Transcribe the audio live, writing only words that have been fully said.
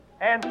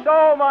And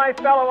so, my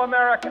fellow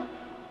Americans,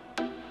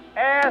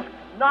 ask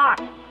not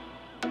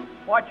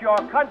what your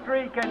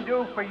country can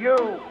do for you.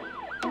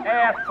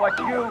 Ask what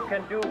you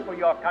can do for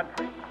your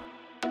country.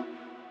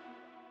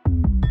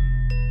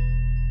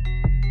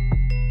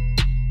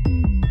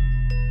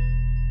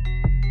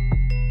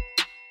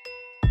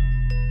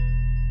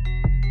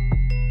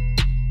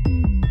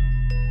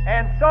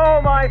 And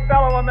so, my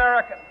fellow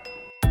Americans,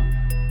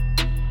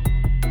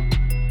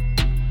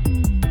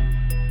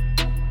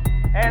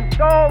 and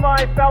so,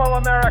 my fellow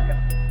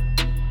Americans,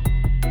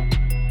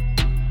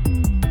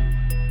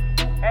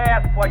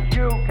 ask what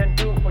you can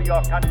do for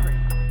your country.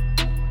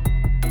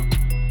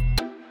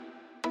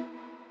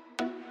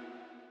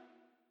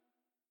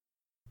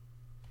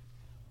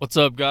 What's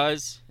up,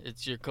 guys?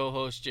 It's your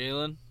co-host,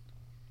 Jalen.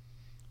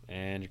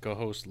 And your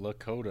co-host,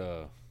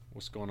 Lakota.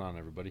 What's going on,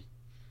 everybody?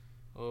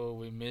 Oh,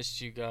 we missed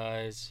you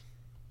guys.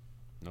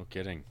 No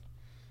kidding.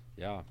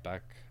 Yeah,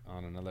 back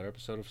on another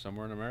episode of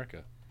Somewhere in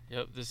America.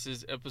 Yep, this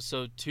is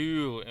episode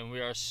 2, and we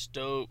are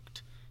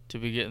stoked to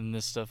be getting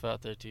this stuff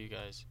out there to you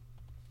guys.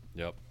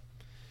 Yep.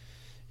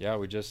 Yeah,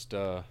 we just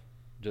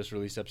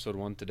released episode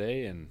 1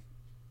 today, and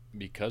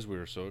because we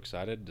were so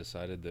excited,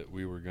 decided that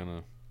we were going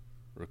to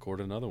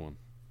record another one.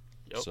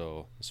 Yep.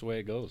 So, that's the way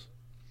it goes.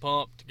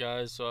 Pumped,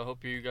 guys, so I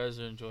hope you guys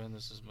are enjoying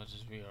this as much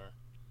as we are.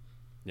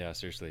 Yeah,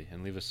 seriously.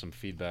 And leave us some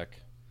feedback,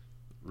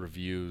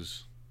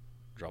 reviews,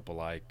 drop a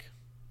like,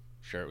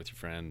 share it with your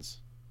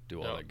friends,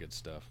 do all that good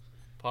stuff.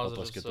 Positive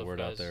Help us get stuff, the word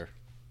guys. out there.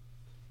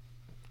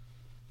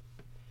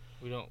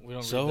 We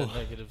don't So- read that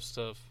negative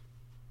stuff.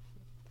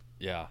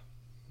 Yeah.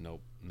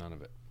 Nope, none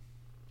of it.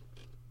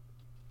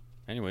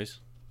 Anyways,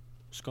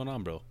 what's going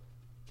on, bro?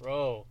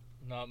 Bro,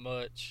 not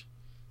much.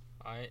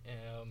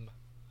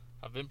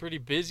 I've been pretty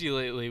busy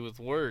lately with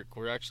work.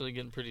 We're actually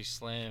getting pretty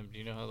slammed.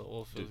 You know how the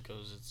oil field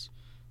goes. It's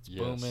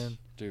booming.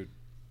 Dude.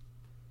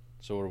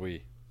 So are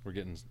we. We're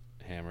getting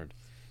hammered.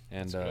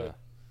 And That's good.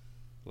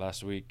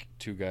 last week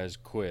 2 guys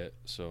quit,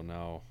 so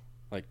now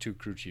 2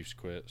 crew chiefs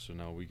quit, so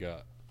now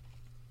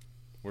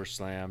we're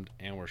slammed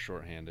and we're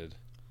shorthanded.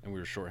 And we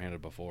were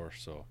shorthanded before,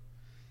 so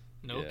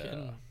No yeah.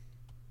 kidding.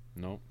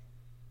 Nope.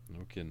 No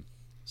kidding.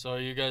 So are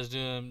you guys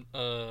doing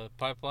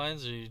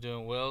pipelines? Or are you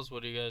doing wells?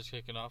 What are you guys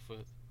kicking off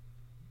with?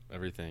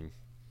 Everything.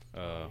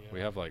 Yeah. We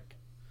have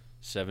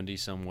 70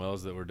 some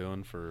wells that we're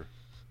doing for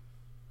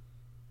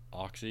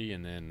Oxy,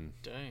 and then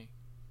Dang.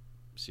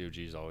 COG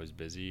is always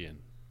busy, and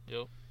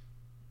Yep.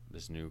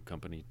 this new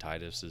company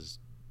Titus is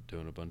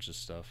doing a bunch of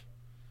stuff.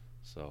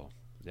 So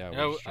yeah,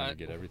 Yeah, we're just trying to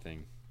get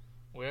everything.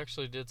 We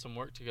actually did some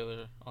work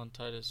together on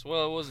Titus.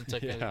 Well, it wasn't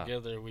technically Yeah.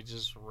 together. We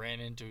just ran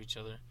into each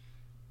other.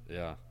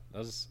 Yeah, that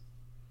was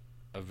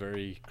a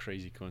very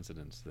crazy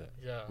coincidence that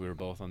Yeah. we were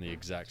both on the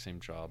exact same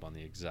job on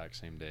the exact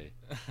same day.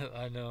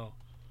 I know.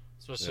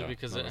 Especially Yeah,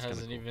 because no, it that's kinda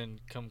hasn't cool. even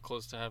come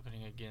close to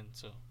happening again.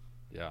 So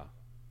Yeah.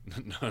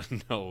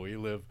 No, we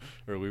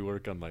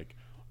work on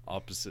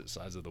opposite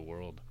sides of the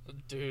world.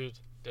 dude,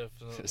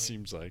 definitely. It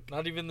seems like.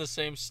 Not even the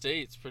same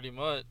states, pretty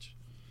much.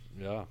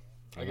 Yeah.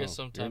 I guess know.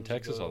 sometimes You're in you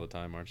Texas go- all the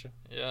time, aren't you?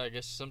 Yeah, I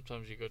guess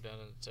sometimes you go down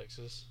into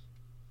Texas.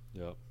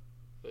 Yep.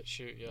 But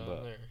shoot, yeah, But-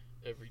 I'm there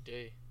every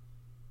day.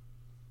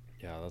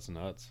 Yeah, that's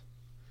nuts.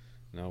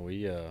 No,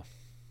 we're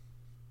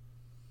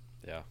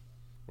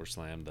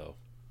slammed though.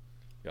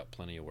 Got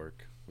plenty of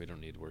work. We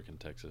don't need work in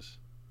Texas.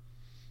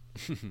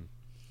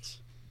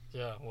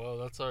 Yeah, well,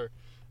 that's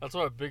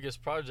our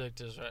biggest project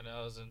is right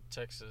now is in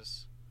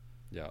Texas.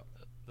 Yeah.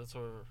 That's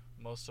where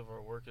most of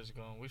our work is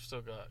going. We've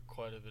still got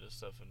quite a bit of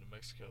stuff in New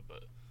Mexico,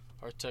 but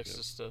our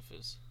Texas stuff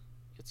it's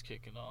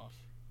kicking off.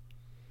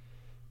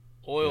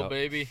 Oil, Yep.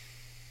 baby.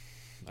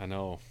 I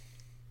know.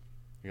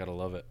 You gotta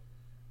love it.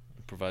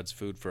 It provides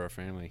food for our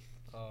family.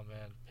 Oh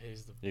man,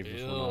 pays the Even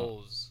if we're not.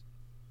 bills.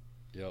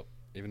 Yep.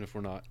 Even if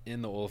we're not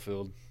in the oil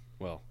field,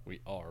 well,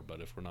 we are, but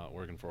if we're not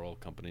working for oil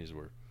companies,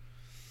 we're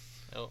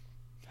Yep.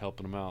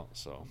 helping them out.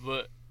 So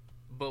But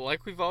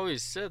like we've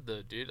always said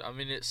though, dude, I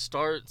mean it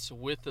starts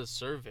with a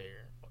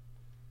surveyor.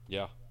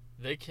 yeah,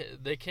 They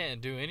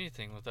can't do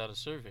anything without a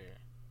surveyor.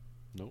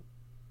 Nope.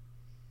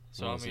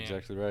 So no, I that's mean,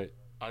 exactly right.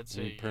 I'd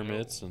say You need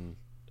permits and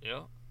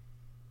yeah.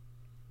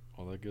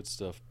 all that good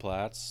stuff,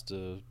 plats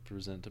to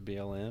present to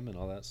BLM and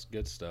all that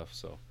good stuff.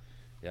 So,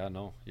 yeah,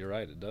 no, you're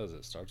right. It does.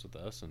 It starts with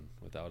us, and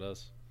without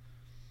us,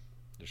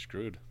 you're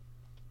screwed.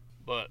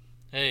 But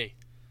hey,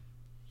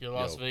 your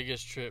Las Yo.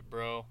 Vegas trip,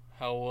 bro.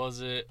 How was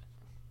it?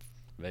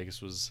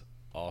 Vegas was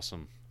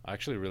awesome. I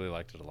actually really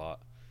liked it a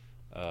lot.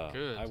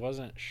 Good. I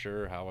wasn't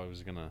sure how I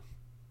was gonna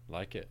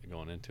like it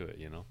going into it.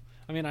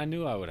 I mean, I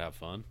knew I would have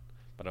fun,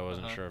 but I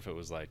wasn't Uh-huh. sure if it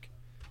was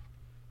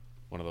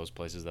one of those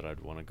places that I'd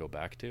want to go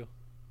back to.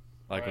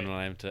 Like Right.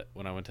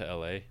 when I went to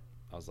LA,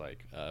 I was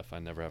like, if I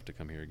never have to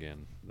come here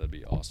again, that'd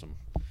be awesome.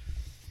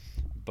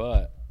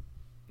 But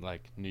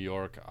New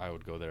York, I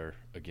would go there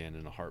again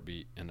in a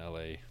heartbeat. In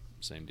LA,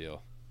 same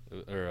deal.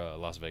 Or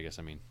Las Vegas,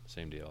 I mean,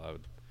 same deal.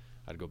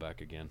 I'd go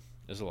back again.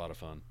 It was a lot of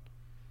fun.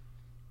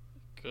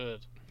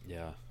 Good.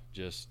 Yeah,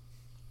 just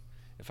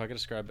if I could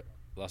describe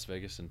Las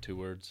Vegas in 2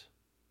 words,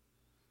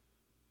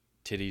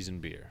 titties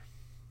and beer.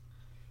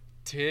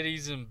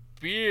 titties and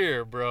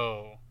beer,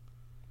 bro.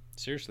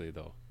 Seriously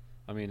though,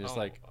 I mean it's Oh,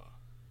 like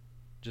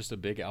just a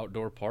big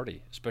outdoor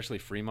party, especially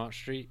Fremont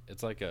Street.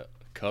 It's like a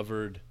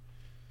covered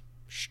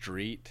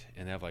street,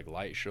 and they have like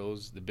light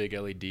shows, the big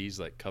LEDs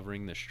like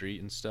covering the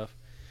street and stuff.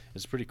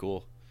 It's pretty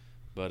cool.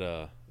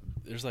 But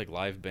there's like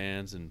live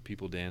bands and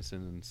people dancing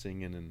and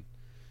singing, and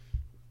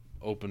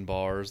open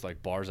bars,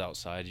 like bars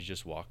outside. You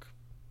just walk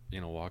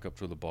up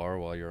to the bar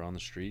while you're on the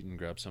street and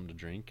grab something to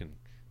drink and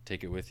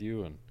take it with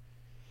you, and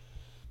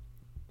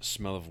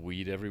smell of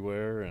weed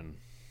everywhere and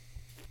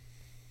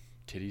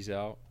titties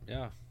out.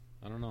 Yeah,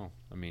 I don't know.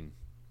 I mean,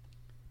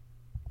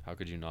 how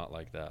could you not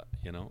like that,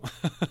 you know?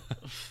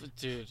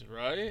 dude,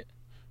 right?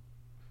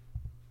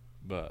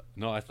 But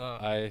no,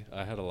 I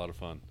had a lot of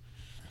fun.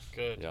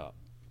 Good. Yeah.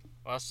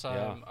 Last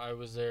time I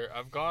was there,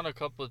 I've gone a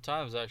couple of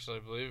times actually,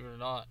 believe it or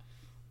not.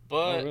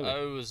 But really?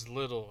 I was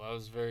little. I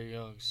was very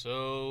young.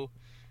 So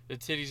the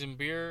titties and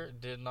beer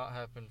did not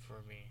happen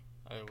for me.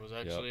 I was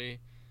actually,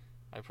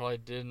 I probably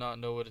did not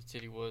know what a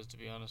titty was, to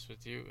be honest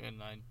with you.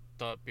 And I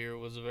thought beer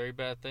was a very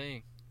bad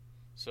thing.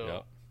 So,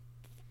 Yep.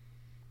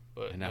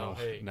 but And now, no,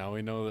 hey, now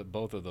we know that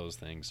both of those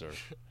things are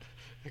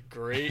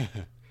great.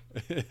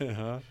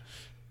 huh?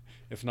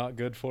 If not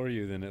good for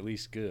you, then at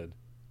least good.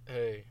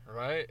 Hey,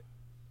 right?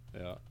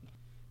 Yeah.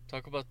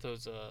 Talk about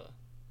those,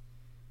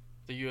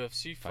 the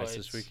UFC Fights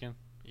this weekend?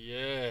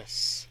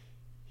 Yes.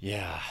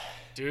 Yeah.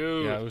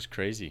 Dude. Yeah, it was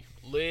crazy.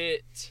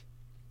 Lit.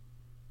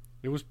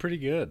 It was pretty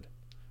good.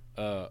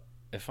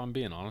 If I'm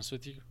being honest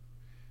with you,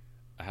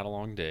 I had a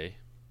long day.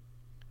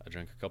 I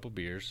drank a couple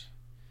beers,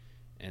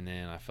 and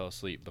then I fell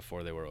asleep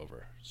before they were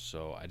over.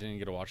 So I didn't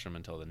get to watch them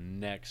until the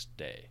next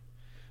day.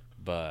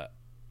 But,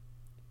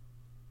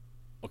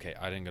 okay,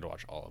 I didn't get to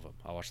watch all of them.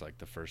 I watched like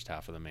the first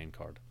half of the main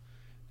card,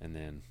 and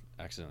then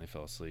accidentally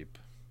fell asleep.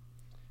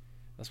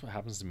 That's what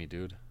happens to me,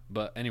 dude.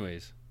 But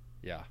anyways,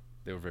 yeah,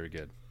 they were very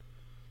good.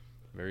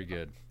 Very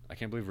good. I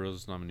can't believe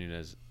Rose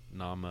Namajunas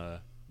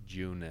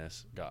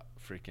got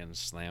freaking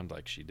slammed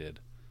like she did.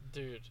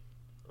 Dude,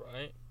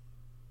 right?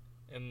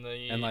 And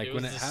like, it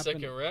when was it the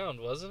happened- second round,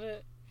 wasn't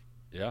it?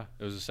 Yeah,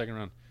 it was the second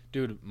round.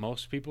 Dude,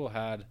 most people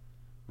had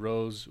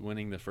Rose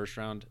winning the first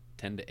round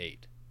 10-8.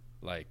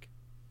 Like,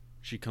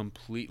 she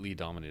completely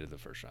dominated the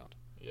first round.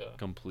 Yeah.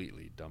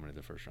 Completely dominated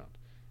the first round.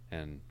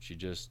 And she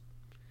just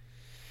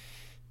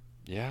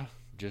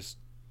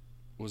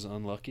was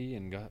unlucky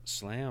and got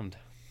slammed.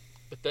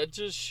 But that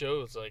just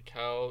shows like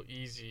how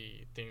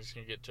easy things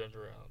can get turned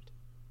around.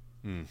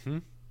 Mm-hmm.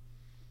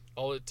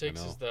 All it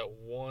takes know. is that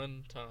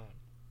one time.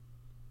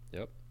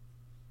 Yep.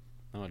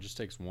 No, it just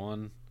takes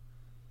one.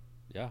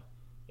 Yeah.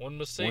 One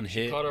mistake, One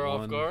she hit, caught her off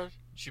one- guard.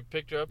 She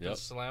picked her up Yep. and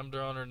slammed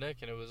her on her neck,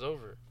 and it was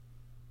over.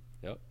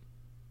 Yep.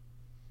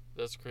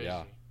 That's crazy.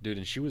 Yeah. Dude,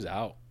 and she was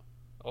out.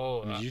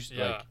 Oh, I mean,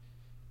 yeah.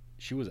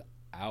 She was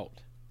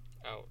out.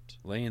 Out.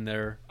 Laying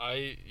there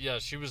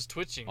She was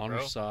twitching, on bro.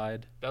 her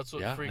side. That's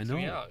what Yeah, I freaked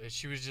me know. out.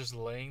 She was just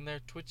laying there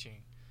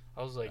twitching.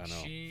 I was like, I know.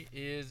 she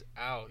is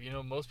out. You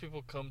know, most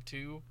people come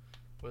to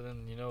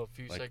within, a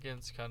few Like-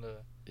 seconds, kind of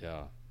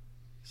Yeah,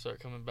 start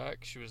coming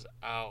back. She was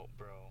out,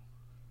 bro.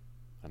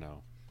 I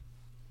know.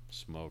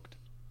 Smoked.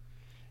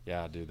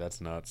 Yeah, dude,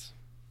 that's nuts.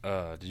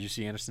 Did you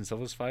see Anderson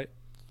Silva's fight?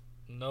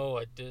 No,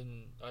 I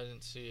didn't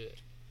see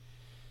it.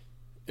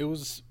 It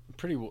was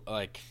pretty,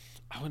 like,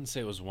 I wouldn't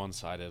say it was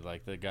one-sided.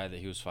 Like, the guy that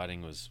he was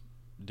fighting was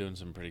doing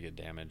some pretty good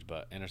damage,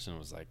 but Anderson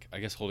was, like, I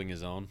guess holding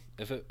his own.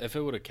 If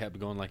it would have kept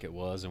going like it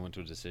was and went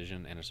to a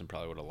decision, Anderson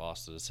probably would have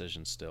lost the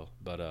decision still.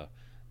 But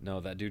no,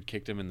 that dude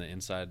kicked him in the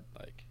inside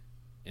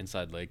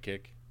leg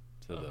kick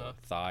to the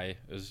thigh.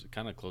 It was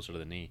kind of closer to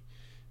the knee,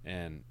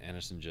 and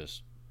Anderson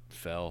just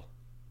fell.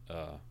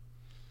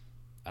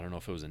 I don't know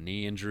if it was a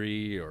knee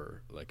injury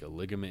or like a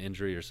ligament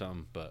injury or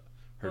something, but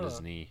hurt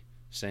his knee.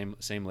 Same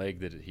leg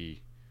that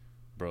he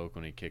broke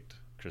when he kicked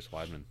Chris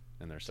Weidman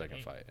in their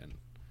second fight, and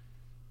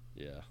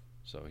yeah,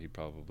 so he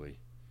probably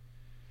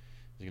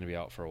is gonna be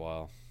out for a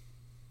while.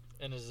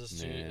 And is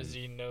this Man. is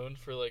he known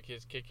for like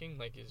his kicking?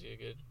 Like, is he a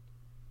good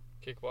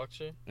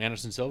kickboxer?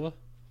 Anderson Silva,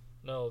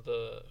 No,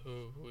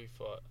 who he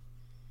fought.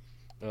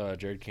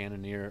 Jared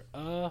Cannonier.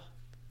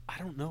 I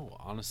don't know.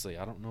 Honestly,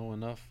 I don't know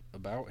enough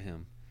about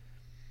him.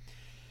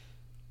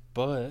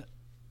 But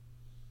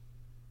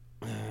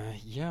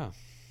yeah.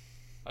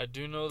 I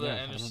do know that Yeah, I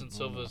Anderson don't know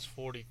Silva is enough.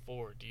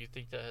 44. Do you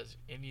think that has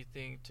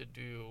anything to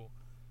do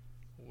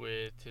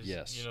with his,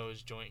 Yes.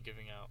 his joint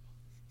giving out?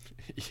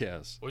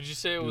 Yes. Would you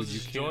say it Dude, was you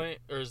his can't- joint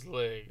or his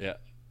leg? Yeah.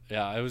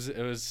 Yeah, it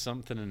was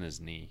something in his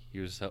knee. He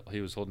was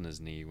holding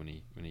his knee when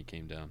he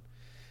came down.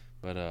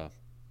 But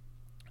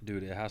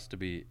dude, it has to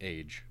be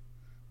age.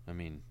 I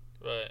mean,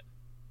 Right.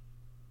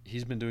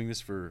 he's been doing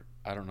this for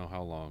I don't know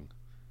how long,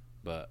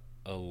 but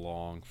a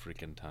long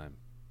freaking time.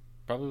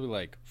 Probably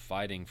like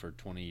fighting for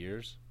 20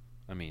 years.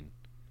 I mean,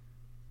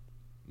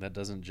 that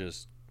doesn't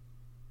just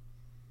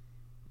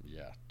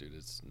yeah, dude,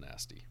 it's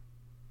nasty.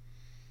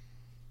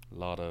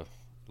 Lot of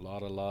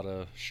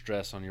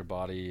stress on your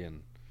body,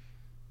 and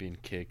being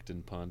kicked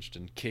and punched,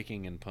 and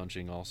kicking and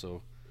punching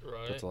also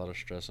Right. puts a lot of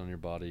stress on your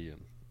body,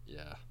 and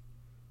yeah.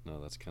 No,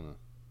 that's kind of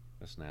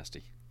That's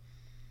nasty.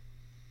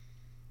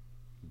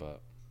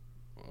 But,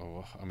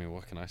 I mean,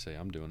 what can I say?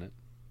 I'm doing it.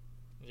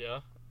 Yeah,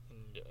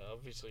 and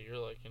obviously you're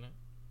liking it.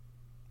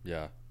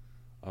 Yeah.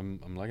 I'm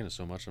liking it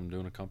so much I'm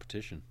doing a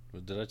competition.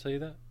 Did I tell you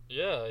that?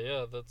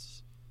 Yeah,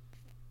 that's...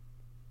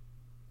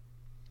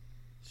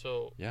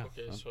 So, Yeah,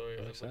 okay, I'm sorry,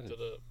 I excited.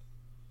 looked it up.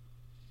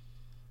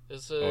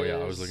 It says Oh, yeah,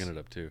 I was looking it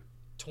up too.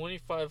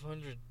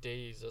 2,500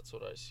 days, that's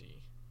what I see.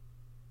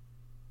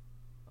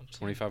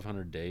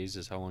 2,500 days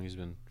is how long he's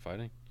been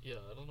fighting? Yeah,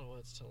 I don't know why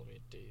it's telling me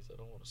days. I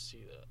don't want to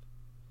see that.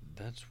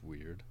 That's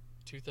weird.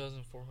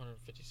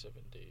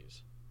 2,457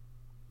 days.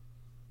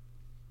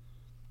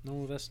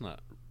 No, that's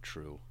not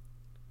true.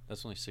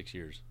 That's only 6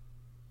 years.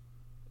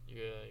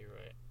 Yeah, you're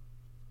right.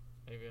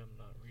 Maybe I'm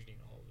not reading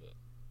all of it.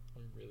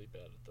 I'm really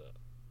bad at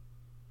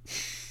that.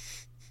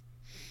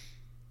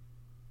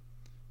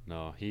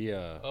 No, he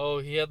Oh,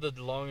 he had the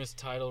longest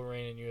title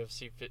reign in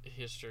UFC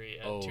history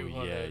at Oh,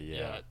 200.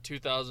 yeah.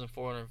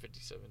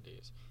 2,457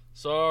 days.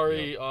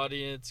 Sorry,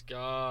 audience.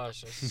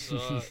 Gosh, I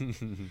suck.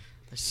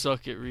 I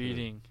suck at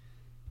reading.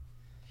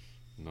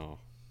 No.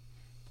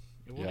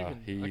 It won't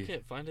I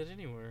can't find it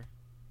anywhere.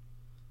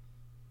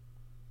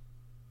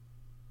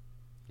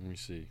 Let me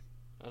see.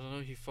 I don't know.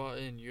 He fought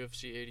in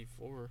UFC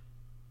 84.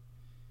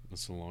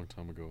 That's a long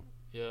time ago.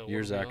 Yeah.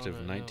 Years what are we active,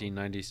 on right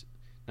now?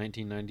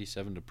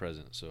 1997 to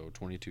present, so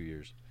 22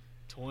 years.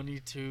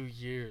 22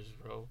 years,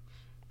 bro.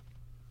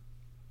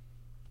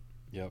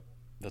 Yep.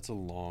 That's a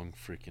long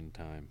freaking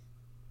time.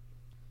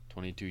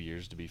 22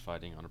 years to be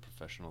fighting on a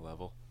professional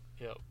level.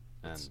 Yep.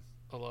 And It's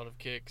a lot of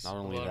kicks, not a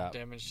only lot that- of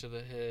damage to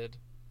the head.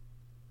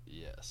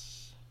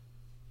 yes.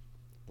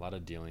 A lot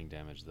of dealing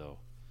damage, though.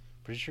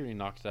 Pretty sure he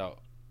knocked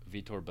out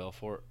Vitor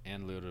Belfort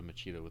and Lyoto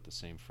Machida with the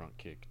same front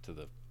kick to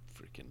the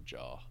freaking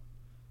jaw.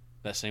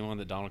 That same one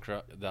that Donald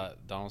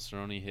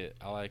Cerrone hit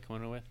Ally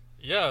Aquino with?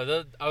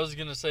 Yeah, I was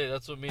going to say,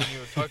 that's what me and you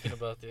were talking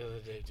about the other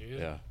day, dude.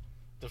 Yeah.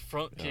 The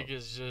front Yeah. kick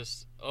is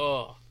just,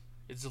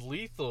 it's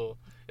lethal.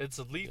 It's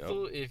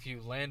lethal if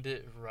you land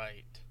it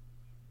right.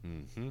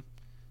 Mm-hmm.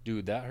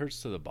 Dude, that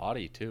hurts to the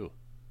body, too.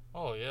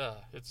 Oh, yeah,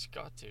 it's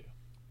got to.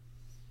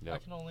 Yep. I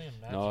can only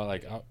imagine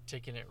like,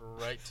 taking it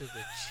right to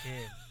the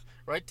chin.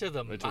 Right to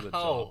the Right mouth. to the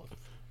jaw.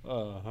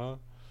 Uh-huh.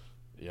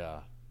 Yeah.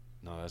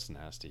 No, that's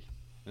nasty.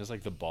 It's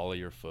like the ball of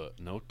your foot.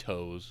 No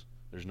toes.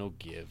 There's no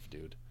give,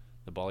 dude.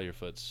 The ball of your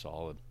foot's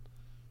solid.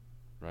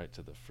 Right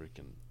to the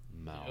freaking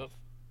mouth. Yep.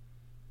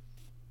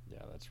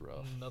 Yeah, that's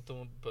rough.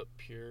 Nothing but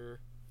pure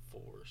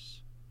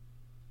force.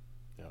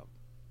 Yep.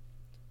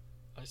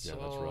 I saw. Yeah,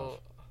 that's rough.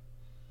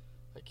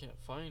 I can't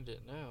find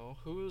it now.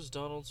 Who is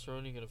Donald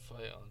Cerrone going to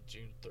fight on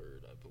June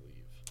 3rd, I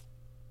believe?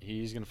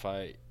 He's going to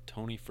fight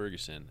Tony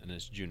Ferguson, and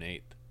it's June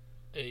 8th.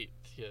 8th,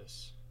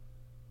 yes.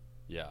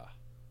 Yeah.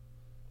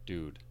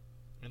 Dude.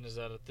 And is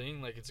that a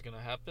thing? Like, it's going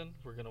to happen?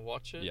 We're going to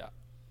watch it? Yeah.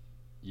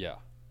 Yeah.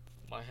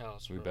 My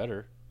house, We bro.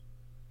 better.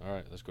 All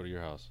right, let's go to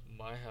your house.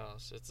 My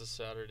house. It's a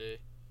Saturday.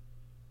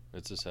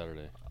 It's a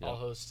Saturday. Yeah. I'll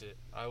host it.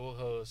 I will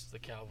host the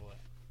Cowboy.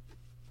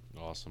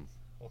 Awesome.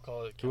 We'll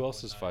call it Cowboy Who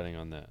else is Night. fighting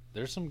on that?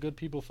 There's some good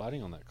people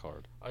fighting on that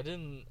card. I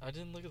didn't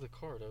look at the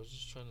card. I was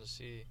just trying to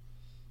see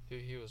who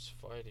he was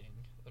fighting.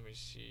 Let me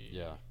see.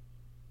 Yeah.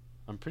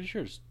 I'm pretty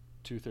sure it's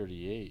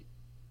 238,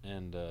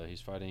 and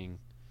he's fighting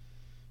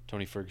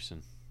Tony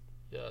Ferguson.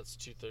 Yeah, it's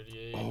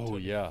 238. Oh,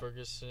 Tony yeah.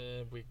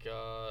 Ferguson. We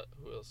got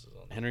who else is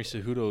on? the Henry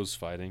card? Cejudo's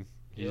fighting.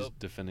 He's Yep.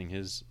 defending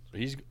his.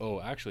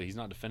 Actually, he's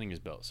not defending his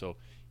belt. So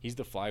he's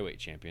the flyweight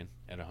champion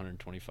at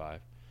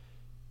 125.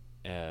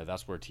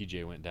 That's where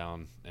TJ went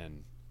down,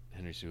 and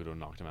Henry Cejudo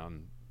knocked him out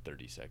in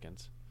 30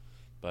 seconds.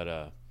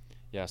 But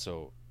yeah.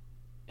 So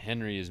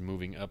Henry is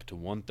moving up to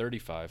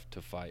 135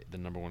 to fight the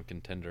number one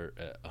contender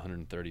at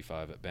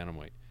 135 at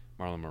bantamweight,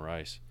 Marlon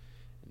Moraes.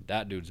 And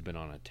that dude's been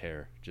on a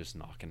tear, just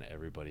knocking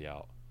everybody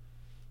out.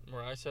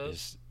 Moraes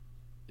says.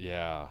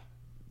 Yeah,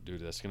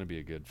 dude, that's gonna be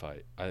a good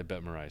fight. I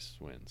bet Moraes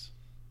wins,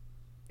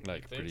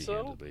 like think pretty so?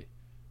 handedly.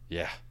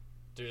 Yeah,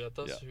 Dude, I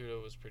thought Yeah.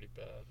 Cejudo was pretty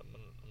bad. I'm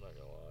not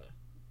gonna lie.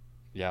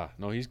 yeah.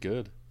 No, he's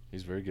good.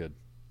 He's very good.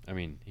 I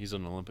mean, he's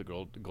an Olympic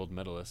gold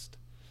medalist,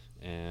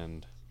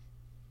 and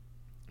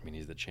I mean,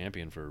 he's the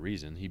champion for a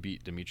reason. He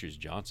beat Demetrius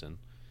Johnson,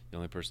 the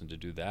only person to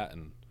do that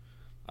in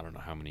I don't know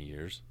how many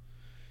years.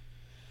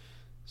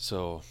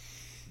 So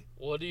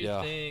What do you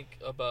Yeah. think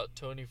about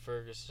Tony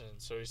Ferguson?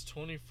 So he's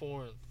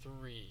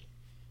 24-3.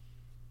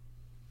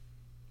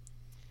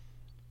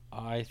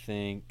 I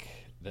think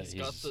that He's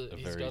he's, got the- a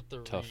he's very got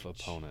the tough reach.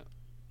 opponent.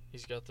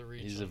 He's got the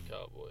reach He's on a-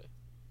 Cowboy.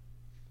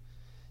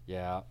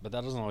 Yeah, but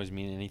that doesn't always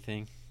mean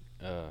anything.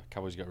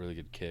 Cowboy's got really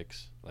good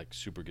kicks, like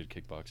super good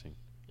kickboxing.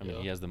 I mean,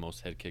 Yeah. he has the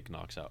most head kick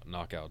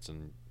knockouts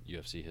in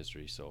UFC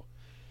history, so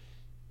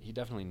he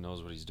definitely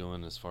knows what he's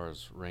doing as far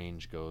as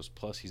range goes.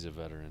 Plus, he's a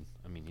veteran.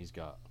 I mean, he's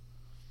got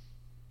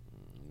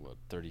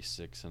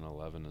 36 and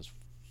 11 is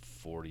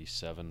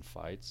 47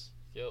 fights.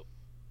 Yep.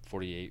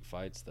 48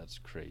 fights. That's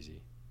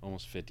crazy.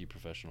 Almost 50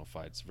 professional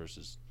fights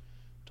versus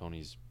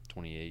Tony's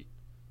 28,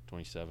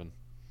 27.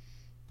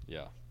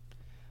 Yeah.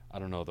 I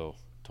don't know though.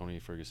 Tony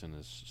Ferguson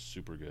is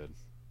super good.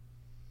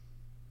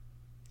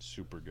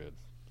 Super good.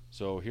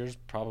 So here's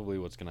probably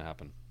what's going to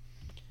happen.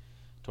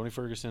 Tony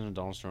Ferguson and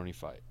Donald Cerrone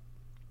fight.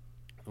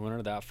 The winner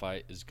of that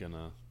fight is going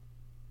to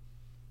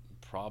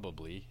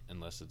probably,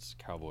 unless it's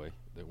Cowboy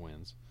that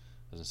wins,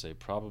 I was going to say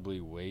probably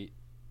wait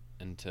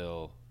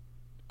until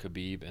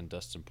Khabib and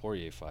Dustin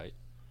Poirier fight.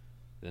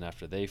 Then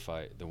after they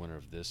fight, the winner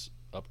of this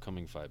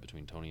upcoming fight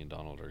between Tony and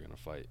Donald are going to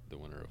fight the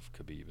winner of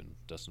Khabib and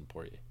Dustin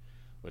Poirier,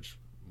 which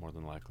more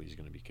than likely is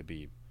going to be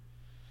Khabib.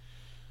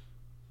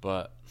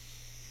 But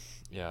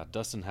yeah,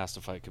 Dustin has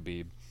to fight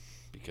Khabib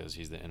because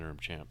he's the interim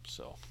champ.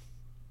 So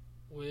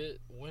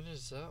when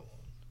is that one?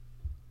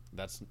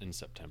 that's in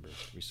September.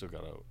 We still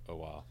got a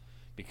while,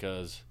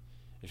 because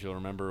if you'll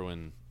remember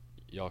when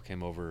y'all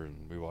came over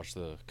and we watched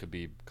the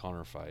Khabib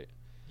Conor fight.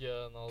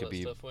 Yeah, and all Khabib,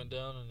 that stuff went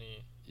down, and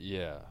he.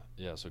 Yeah.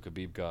 So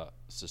Khabib got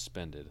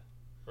suspended.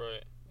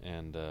 Right.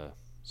 And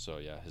so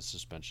yeah, his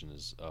suspension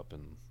is up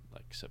in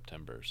like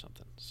September or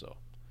something. So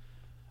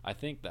I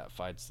think that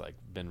fight's like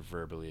been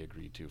verbally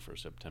agreed to for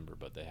September,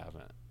 but they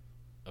haven't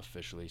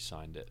officially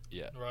signed it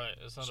yet. Right.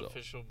 It's not So-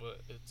 official,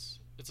 but it's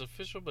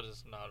official, but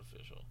it's not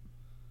official.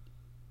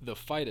 The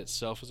fight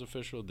itself is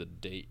official. The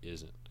date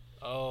isn't,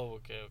 Oh,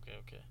 okay.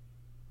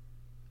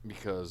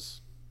 because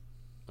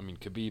I mean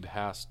Khabib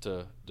has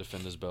to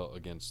defend his belt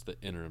against the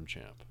interim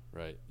champ,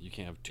 right? You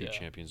can't have two Yeah.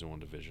 champions in one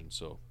division.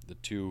 So the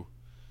two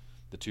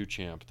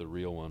champ, the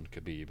real one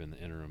Khabib, and the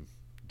interim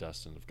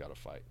Dustin have got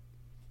to fight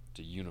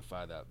to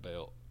unify that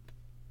belt.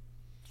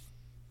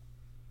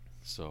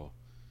 So,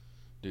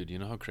 dude, you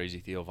know how crazy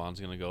Theo Von's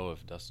gonna go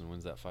if Dustin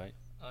wins that fight?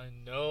 I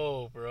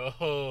know,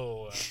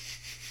 bro.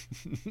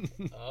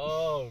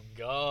 Oh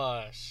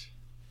gosh.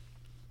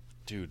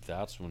 Dude,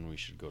 that's when we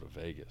should go to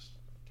Vegas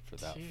for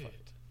that Dude,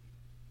 fight.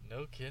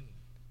 no kidding.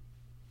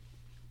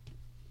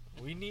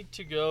 We need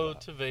to go Wow.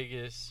 to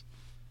Vegas.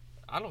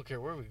 I don't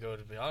care where we go,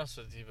 to be honest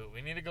with you, but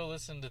we need to go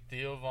listen to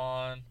Theo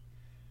Von,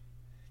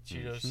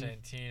 Cheeto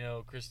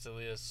Santino, Chris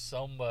D'Elia,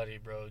 somebody,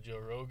 bro. Joe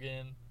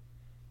Rogan.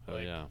 Oh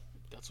Like, yeah,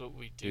 That's what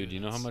we do. dude. You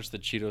know how much the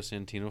Cheeto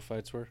Santino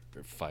fights were?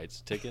 Or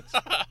fights, tickets?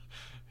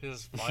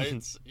 His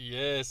fights?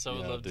 Yes, I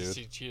would Yeah, love to dude.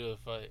 see Cheeto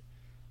fight.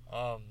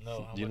 No,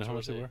 how Do you know how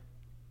much they they? were?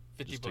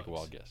 50 Just bucks. take a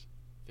wild guess.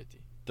 50.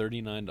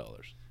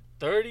 $39.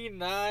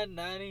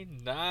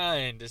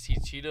 $39.99 to see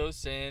Cheeto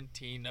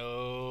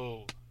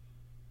Santino.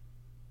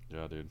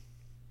 Yeah, dude.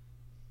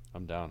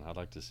 I'm down. I'd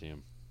like to see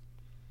him.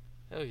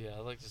 Hell yeah,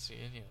 I'd like to see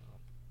any of them.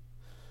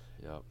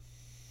 Yep.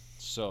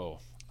 So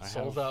I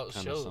Sold have out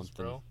kinda shows, something.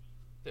 bro.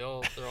 They're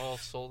all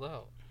sold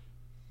out.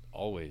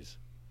 Always.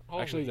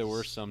 Actually, there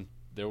were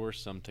Always.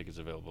 some tickets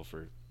available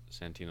for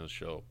Santino's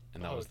show,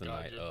 and that Oh, was the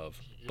God, night you're-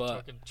 of. You're But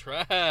talking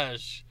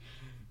trash.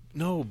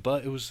 no,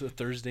 but it was a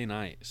Thursday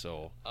night,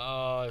 so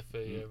Oh, I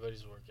feel you.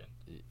 Everybody's working.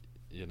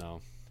 you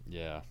know,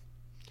 yeah.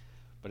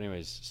 But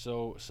anyways,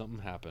 so something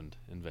happened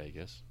in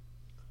Vegas,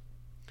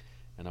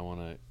 and I want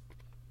to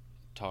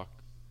talk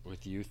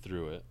with you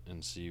through it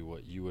and see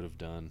what you would have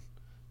done,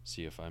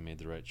 see if I made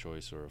the right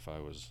choice or if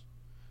I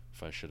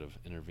should have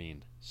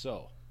intervened.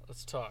 So,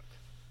 Let's talk.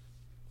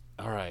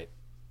 all right.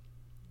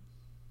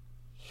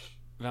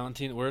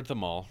 Valentina, we're at the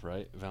mall,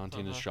 right?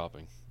 Valentina's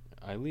shopping.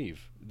 I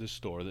leave the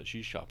store that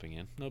she's shopping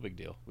in. No big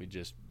deal. We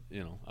just,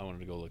 I wanted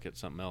to go look at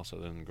something else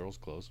other than girls'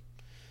 clothes.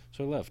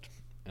 So I left,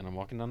 and I'm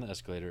walking down the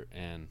escalator,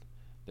 and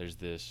there's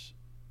this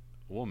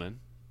woman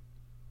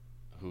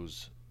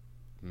who's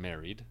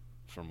married,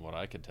 from what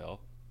I could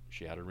tell.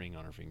 She had a ring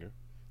on her finger.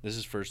 This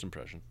is first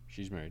impression.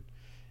 She's married.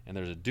 And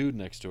there's a dude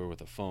next to her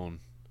with a phone,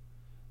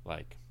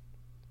 like,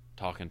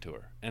 talking to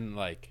her. And,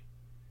 like,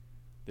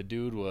 the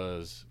dude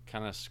was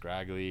kind of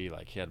scraggly.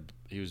 Like,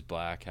 he was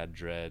black, had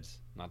dreads.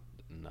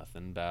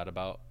 Nothing bad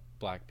about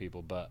black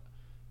people, but,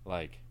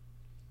 like,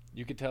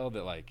 you could tell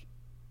that, like,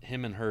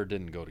 him and her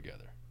didn't go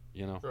together,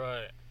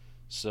 Right.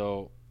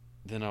 So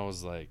then I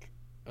was like,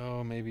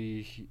 oh,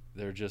 maybe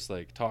they're just,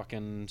 like,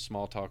 talking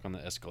small talk on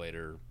the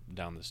escalator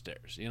down the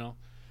stairs,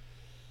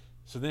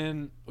 So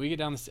then we get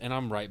down and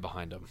I'm right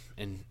behind him,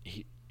 and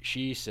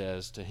she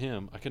says to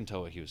him, I couldn't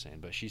tell what he was saying,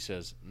 but she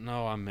says,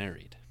 no, I'm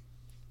married.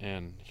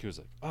 And he was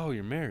like, oh,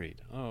 you're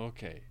married. Oh,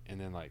 okay. And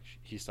then, like,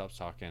 he stops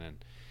talking,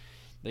 and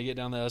they get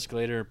down the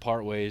escalator,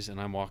 part ways, and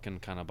I'm walking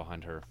kind of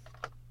behind her.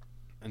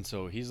 And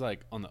so he's,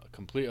 like, on the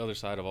complete other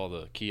side of all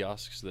the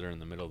kiosks that are in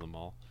the middle of the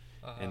mall,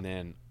 and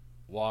then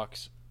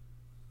walks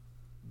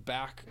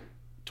back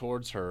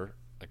towards her,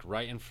 like,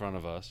 right in front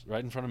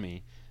of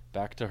me,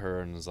 back to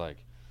her, and is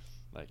like,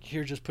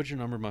 here, just put your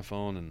number in my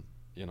phone, and,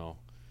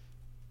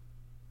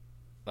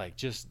 like,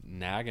 just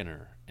nagging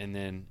her. And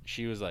then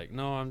she was like,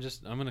 no, I'm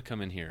gonna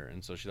come in here.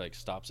 And so she, like,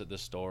 stops at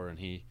this store, and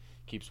he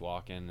keeps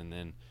walking, and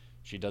then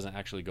she doesn't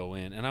actually go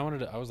in. And I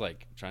was,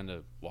 like, trying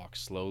to walk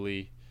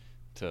slowly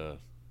to,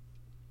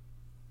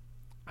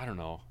 I don't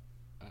know,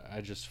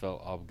 I just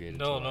felt obligated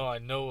to, No, I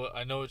know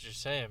what you're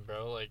saying,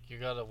 bro. Like, you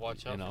gotta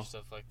watch out for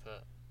stuff like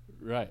that.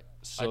 right.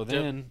 So I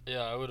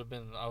would have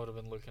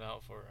been looking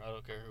out for her. I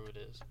don't care who it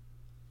is.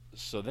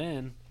 So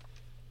then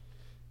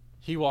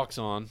he walks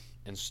on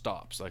and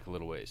stops, like, a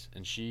little ways,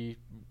 and she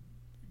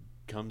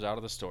comes out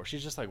of the store.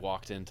 She's just, like,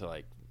 walked in to,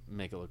 like,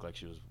 make it look like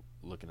she was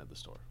looking at the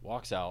store.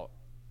 Walks out,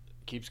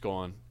 keeps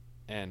going,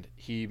 and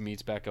he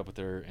meets back up with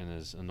her and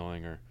is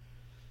annoying her.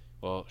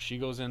 Well, she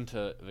goes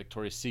into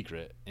Victoria's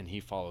Secret, and he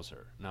follows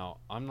her. Now,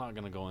 I'm not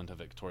going to go into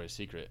Victoria's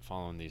Secret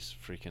following these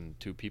freaking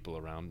two people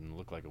around and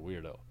look like a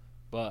weirdo.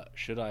 But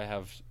should I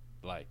have,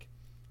 like,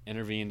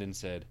 intervened and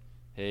said,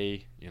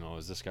 hey,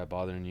 is this guy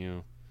bothering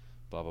you?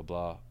 Blah, blah,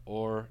 blah.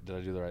 Or did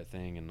I do the right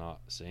thing and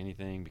not say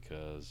anything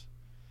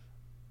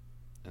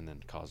and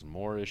then cause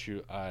more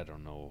issue? I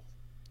don't know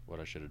what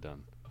I should have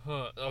done.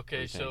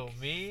 Okay, so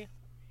me,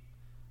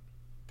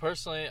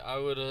 personally, I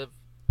would have,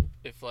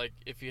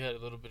 if you had a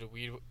little bit of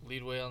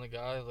leadway on the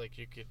guy, like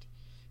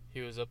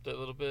he was up there a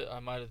little bit, I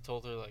might have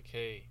told her, like,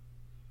 hey,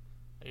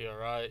 are you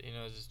alright?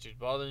 Is this dude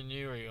bothering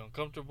you? Are you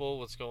uncomfortable?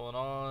 What's going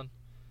on?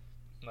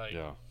 Like,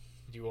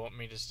 do you want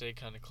me to stay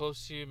kind of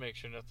close to you, make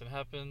sure nothing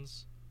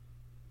happens?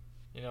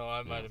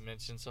 I might have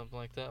mentioned something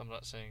like that. I'm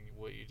not saying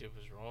what you did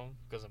was wrong,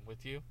 because I'm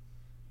with you.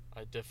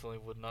 I definitely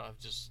would not have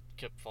just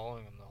kept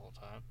following him the whole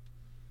time.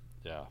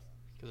 Yeah.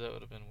 Because that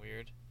would have been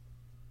weird.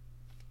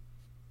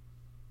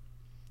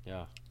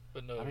 Yeah.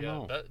 But no,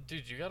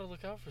 dude, you gotta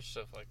look out for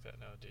stuff like that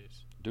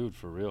nowadays. Dude,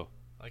 for real.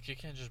 Like, you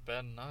can't just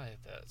bat an eye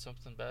at that.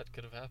 Something bad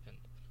could have happened.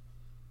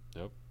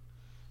 Yep.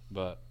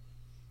 But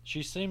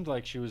she seemed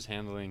like she was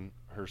handling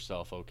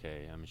herself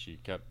okay. I mean, she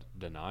kept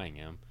denying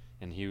him,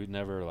 and he would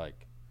never,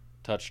 like,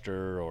 touched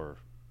her or,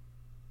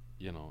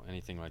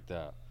 anything like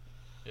that.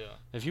 Yeah.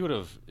 If he would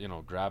have,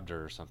 grabbed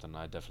her or something,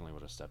 I definitely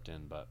would have stepped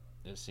in, but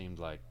it seemed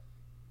like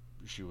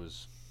she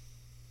was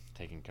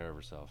taking care of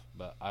herself.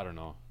 But I don't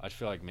know. I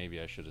feel like maybe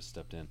I should have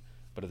stepped in.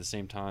 But at the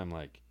same time,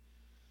 like,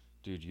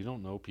 dude, you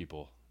don't know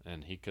people.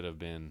 And he could have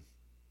been,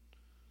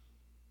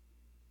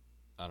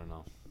 I don't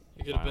know.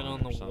 He could have been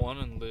on the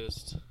wanted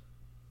list.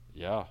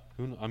 Yeah.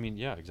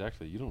 Yeah,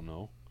 exactly. You don't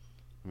know.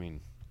 I mean,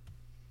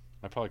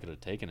 I probably could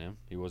have taken him.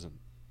 He wasn't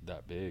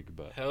that big,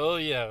 but hell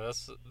yeah,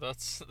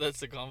 that's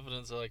the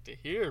confidence I like to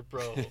hear,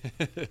 bro.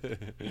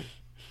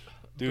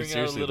 Dude, bring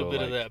out a little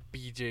bit of that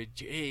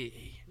BJJ.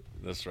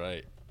 That's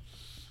right.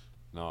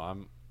 No,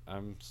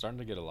 I'm starting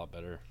to get a lot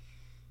better.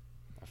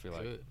 I feel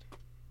like.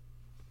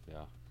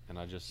 Yeah, and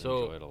I just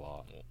enjoy it a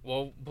lot.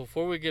 Well,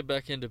 before we get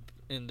back into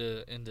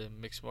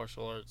mixed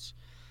martial arts,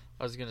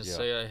 I was gonna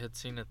say I had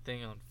seen a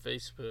thing on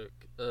Facebook.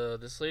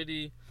 This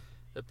lady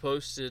had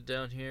posted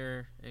down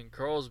here in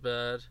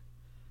Carlsbad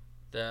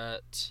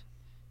that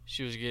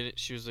she was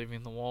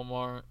leaving the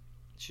Walmart.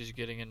 She was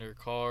getting in her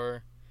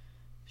car.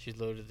 She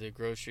loaded the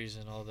groceries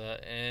and all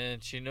that,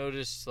 and she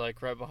noticed,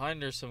 like, right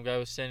behind her, some guy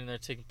was standing there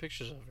taking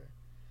pictures of her.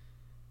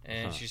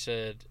 And she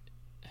said,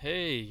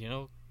 hey,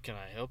 can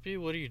I help you?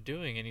 What are you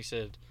doing? And he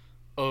said,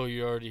 oh,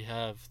 you already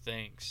have,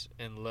 thanks,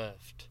 and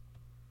left.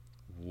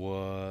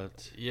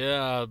 What?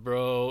 Yeah,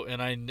 bro.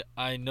 And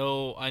I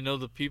know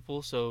the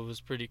people, so it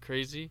was pretty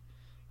crazy.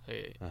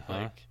 Hey,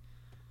 like,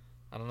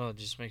 I don't know, it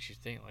just makes you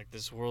think, like,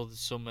 this world is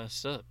so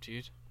messed up,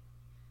 dude.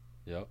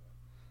 Yep.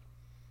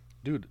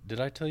 Dude,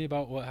 did I tell you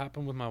about what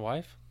happened with my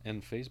wife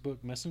and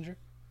Facebook Messenger?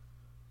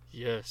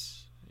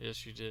 Yes,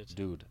 you did.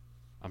 Dude,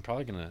 I'm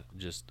probably gonna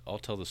I'll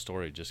tell the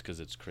story just because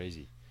it's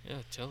crazy. Yeah,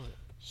 tell it.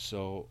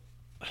 So,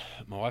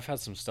 my wife had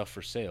some stuff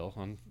for sale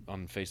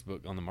on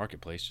Facebook, on the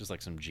marketplace, just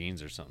like some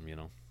jeans or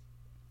something,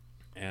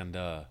 And,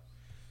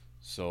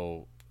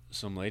 so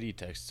some lady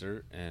texts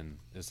her and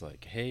is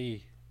like,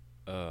 hey,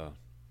 I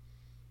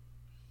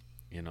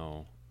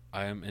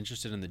am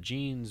interested in the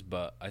jeans,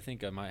 but I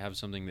think I might have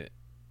something that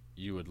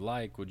you would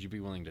like. Would you be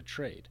willing to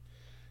trade?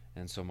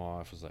 And so my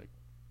wife was like,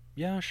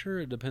 yeah, sure.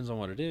 It depends on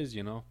what it is,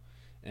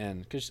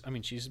 And because,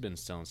 she's been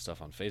selling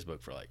stuff on Facebook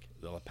for like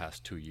the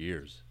past 2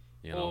 years,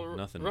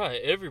 nothing.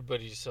 Right.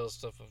 Everybody sells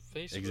stuff on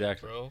Facebook,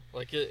 exactly, bro.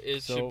 Like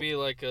it should be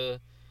like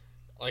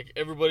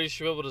everybody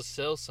should be able to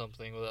sell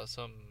something without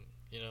something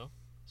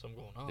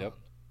going on. Yep.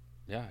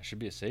 Yeah. It should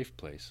be a safe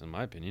place, in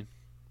my opinion.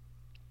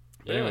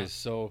 But yeah. Anyways,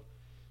 so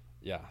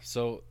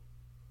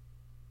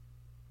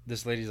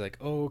this lady's like,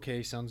 oh,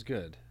 okay, sounds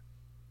good.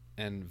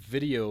 And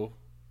video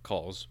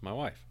calls my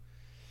wife.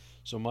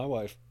 So my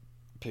wife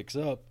picks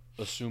up,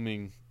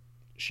 assuming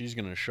she's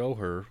going to show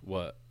her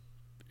what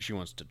she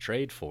wants to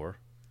trade for.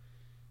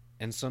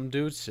 And some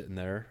dude's sitting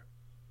there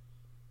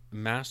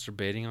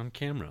masturbating on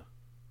camera.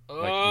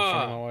 Like in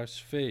front of my wife's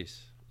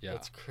face. Yeah.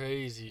 That's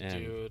crazy,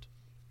 dude.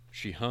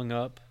 She hung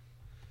up,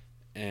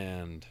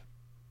 and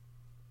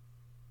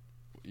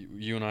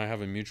you and I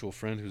have a mutual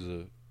friend who's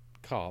a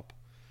cop.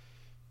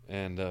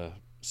 And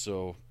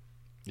so,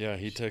 yeah,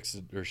 she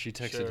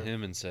texted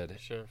him and said,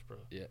 Sheriff, bro.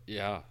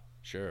 Yeah,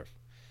 sheriff.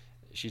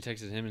 She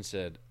texted him and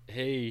said,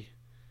 hey,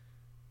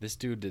 this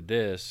dude did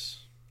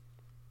this.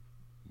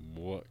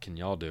 What can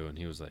y'all do? And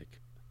he was like,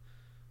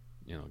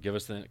 give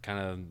us the kind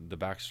of the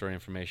backstory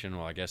information.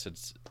 Well, I guess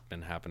it's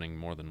been happening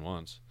more than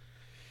once.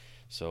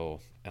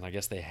 So, and I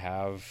guess they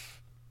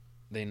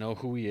know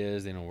who he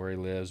is, they know where he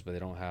lives, but they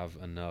don't have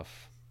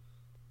enough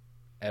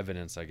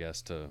evidence, I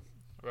guess, to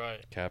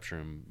capture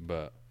him.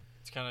 But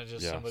it's kind of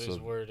just somebody's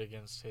word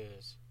against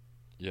his.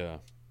 Yeah.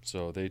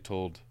 So they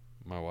told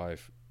my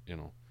wife,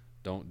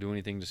 don't do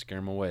anything to scare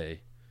him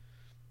away,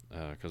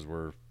 because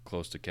we're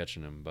close to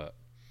catching him, but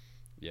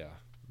yeah,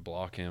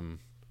 block him,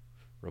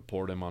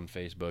 report him on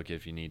Facebook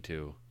if you need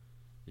to,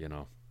 you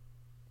know.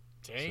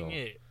 Dang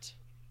it.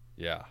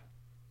 Yeah.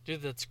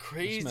 Dude, that's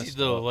crazy messed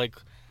though. up.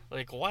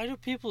 Like why do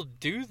people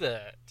do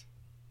that?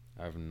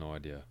 I have no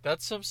idea.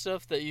 That's some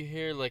stuff that you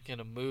hear like in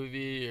a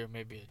movie or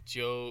maybe a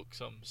joke,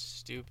 something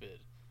stupid.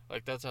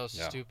 Like that's how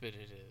Yeah. stupid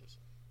it is.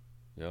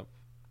 Yep.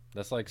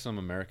 That's like some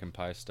American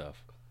Pie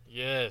stuff.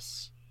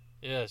 Yes.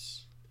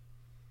 Yes.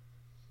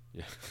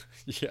 Yeah.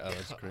 Yeah,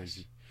 that's Gosh.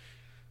 crazy.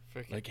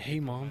 Freaking Like, hey,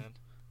 people, Mom. man.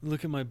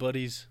 Look at my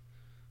buddy's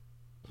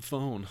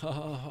phone. Ha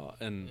ha ha.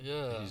 And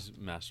Yeah. he's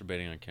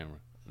masturbating on camera.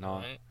 No.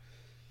 Right?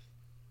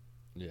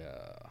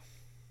 Yeah.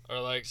 Or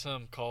like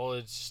some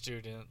college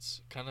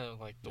students, kind of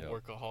like the Yep.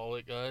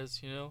 workaholic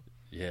guys, you know?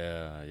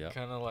 Yeah. Yeah.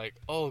 Kind of like,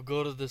 oh,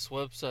 go to this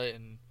website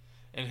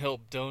and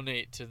help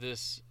donate to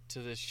this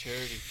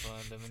charity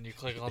fund, and then you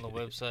click on the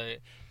website,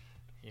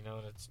 you know,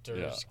 and it's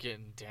Durst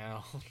getting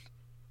down.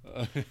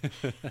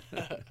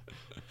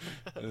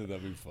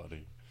 That'd be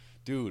funny.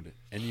 Dude,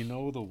 and you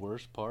know the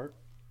worst part?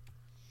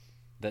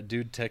 That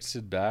dude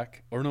texted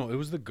back. Or no, it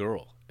was the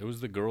girl. It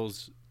was the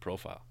girl's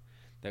profile.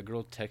 That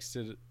girl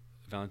texted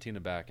Valentina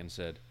back and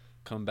said,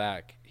 "Come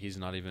back. He's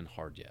not even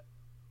hard yet."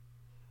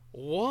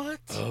 What?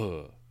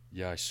 Ugh.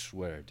 Yeah, I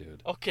swear,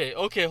 dude. Okay,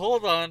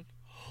 hold on.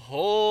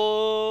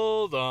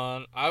 Hold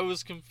on. I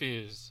was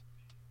confused.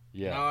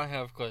 Yeah. Now I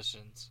have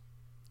questions.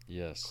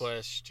 Yes.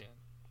 Question.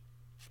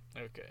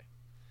 Okay.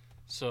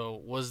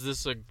 So, was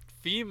this a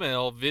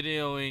female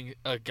videoing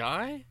a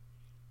guy?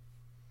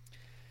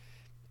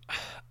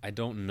 I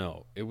don't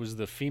know. It was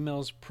the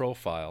female's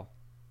profile.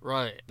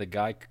 Right, The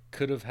guy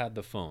could have had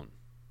the phone,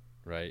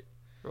 right?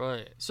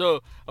 right.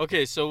 So,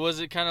 okay, so was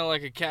it kind of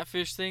like a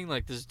catfish thing?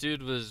 Like this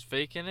dude was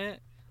faking it?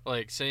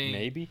 Like saying,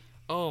 Maybe.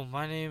 oh,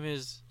 my name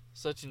is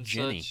such and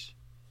Jenny. such.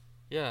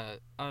 Yeah,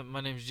 my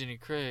name's Jenny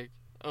Craig.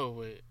 Oh,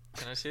 wait.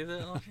 Can I say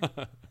that on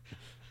here?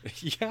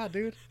 Yeah,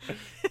 dude.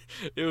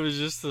 It was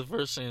just the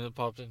first thing that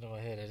popped into my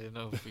head. I didn't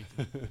know if we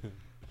could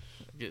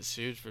get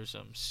sued for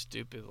something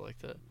stupid like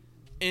that.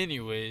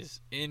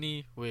 Anyways,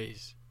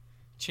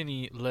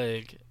 Chinny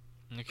leg.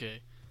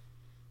 Okay.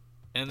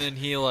 And then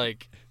he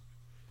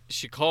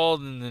she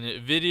called and then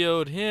it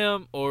videoed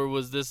him, or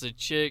was this a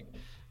chick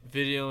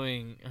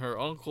videoing her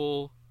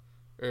uncle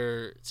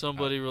or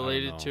somebody I don't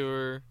related know. to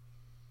her?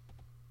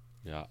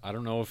 Yeah, I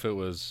don't know if it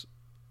was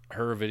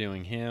her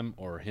videoing him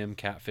or him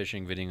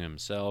catfishing, videoing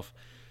himself,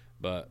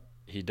 but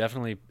he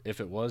definitely,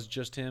 if it was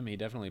just him, he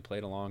definitely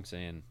played along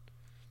saying,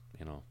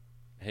 you know,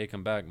 hey,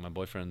 come back, my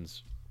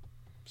boyfriend's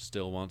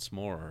still wants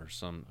more, or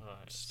some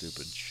Alright,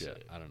 stupid shit.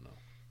 sick. I don't know.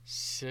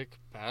 Sick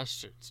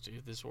bastards,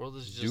 dude. This world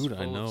is just Dude,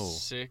 I full know. of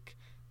sick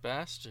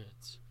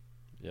bastards.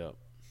 Yep.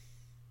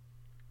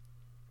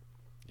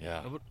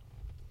 Yeah.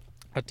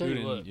 I tell Dude,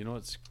 you and what. you know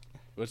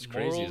what's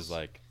crazy Morals? is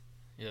like,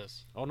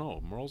 Yes. oh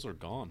no, morals are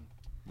gone.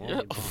 Morals Yeah.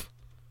 are gone.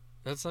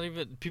 That's not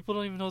even. People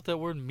don't even know what that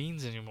word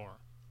means anymore.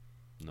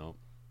 No.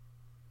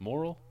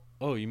 Moral?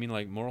 Oh, you mean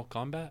like Moral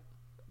Combat?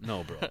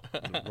 No, bro.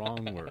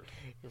 Wrong word.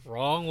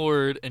 Wrong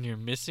word, and you're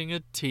missing a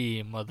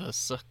T, mother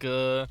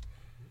sucker.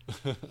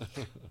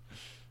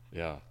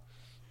 Yeah.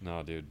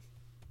 No, dude.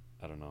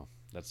 I don't know.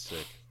 That's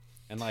sick.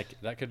 And like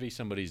that could be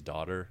somebody's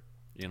daughter,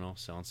 you know,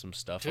 selling some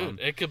stuff on. Dude,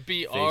 it could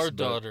be our Facebook.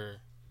 daughter.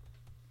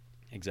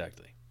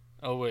 Exactly.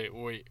 Oh wait,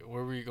 where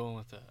were you going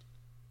with that?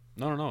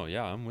 No.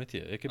 Yeah, I'm with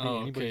you. It could be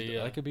Oh, anybody's. okay,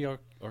 yeah. That could be our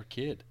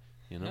kid.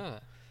 You know.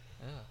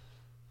 Yeah.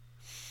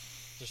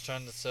 Just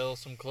trying to sell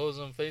some clothes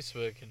on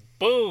Facebook, and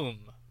boom.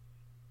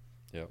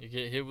 Yep. You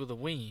get hit with a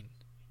ween.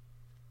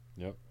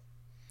 Yep.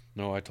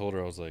 No, I told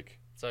her I was like,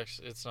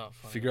 It's not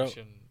funny. Figure We out-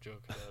 shouldn't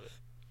joke about it.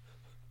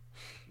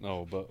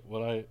 no, but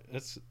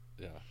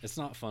it's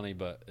not funny,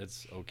 but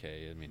it's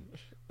okay. I mean,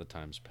 the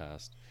time's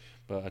passed.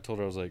 But I told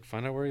her I was like,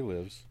 find out where he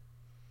lives,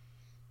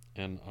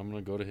 and I'm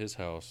gonna go to his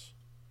house,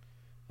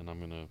 and I'm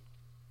gonna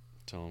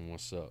tell him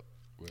what's up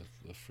with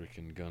a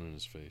freaking gun in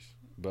his face.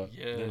 But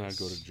then I'd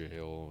go to Yes.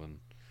 jail and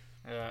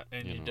Yeah,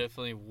 and You you know.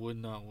 definitely would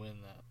not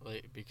win that,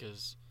 like,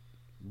 because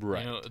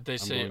right. you know they I'm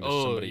say, going to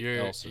 "Oh, somebody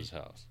you're else's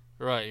house.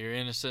 right, you're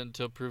innocent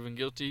until proven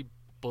guilty."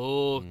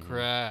 Bull Mhm.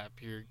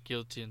 crap! You're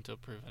guilty until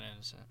proven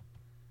innocent.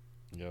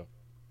 Yep.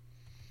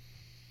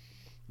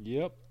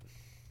 Yep.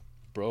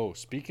 Bro,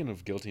 speaking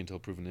of guilty until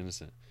proven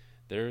innocent,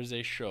 there is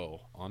a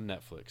show on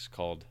Netflix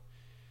called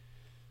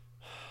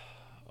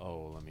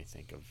oh, let me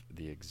think of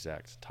the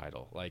exact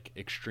title. Like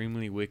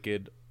Extremely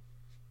Wicked,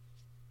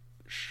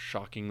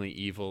 Shockingly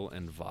Evil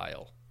and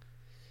Vile.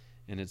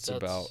 And it's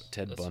about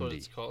Ted that's Bundy. What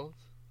it's called?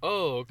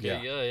 Oh,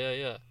 okay, Yeah.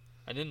 yeah.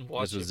 I didn't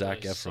watch That's with it.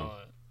 Zac but I Efron.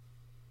 saw it.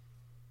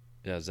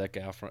 Yeah, Zac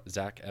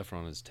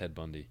Efron is Ted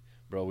Bundy.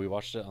 Bro, we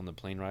watched it on the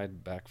plane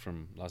ride back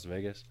from Las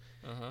Vegas.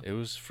 Uh-huh. It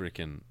was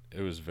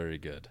very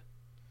good.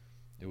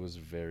 It was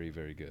very,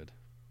 very good.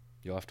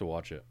 You'll have to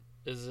watch it.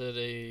 Is it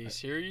a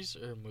series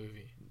or a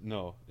movie?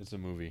 No, it's a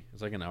movie.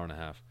 It's like an hour and a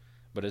half.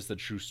 But it's the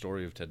true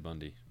story of Ted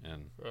Bundy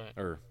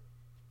Right.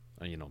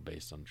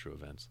 Based on true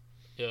events.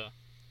 Yeah.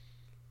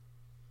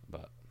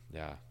 But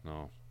yeah,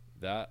 no.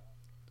 That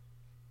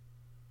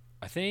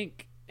I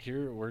think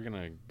here we're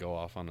gonna go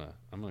off on a.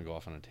 I'm gonna go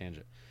off on a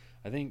tangent.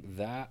 I think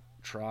that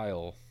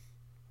trial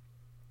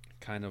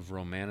kind of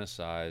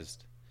romanticized.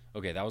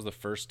 Okay, that was the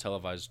first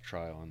televised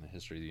trial in the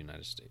history of the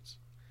United States.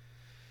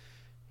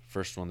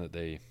 First one that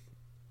they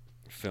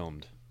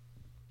filmed.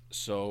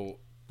 So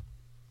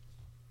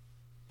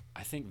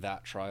I think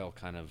that trial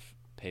kind of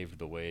paved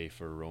the way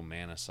for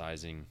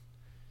romanticizing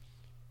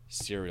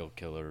serial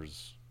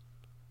killers,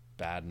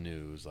 bad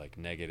news, like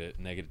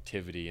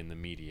negativity in the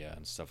media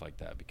and stuff like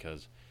that,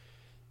 because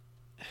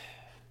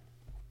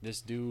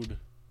this dude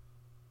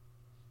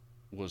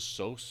was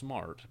so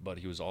smart, but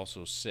he was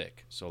also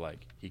sick. So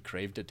like he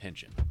craved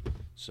attention.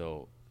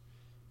 So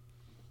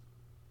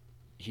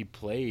he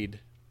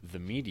played the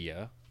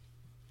media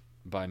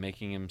by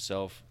making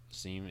himself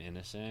seem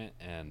innocent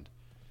and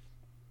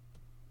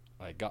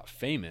like got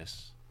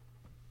famous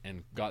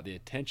and got the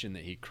attention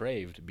that he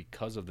craved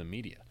because of the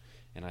media.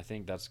 And I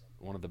think that's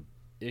one of the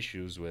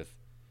issues with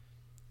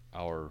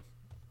our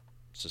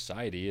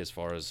society as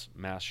far as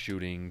mass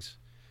shootings,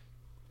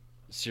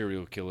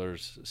 serial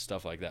killers,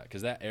 stuff like that.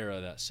 Because that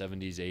era, that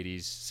 70s,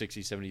 80s,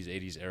 60s, 70s,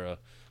 80s era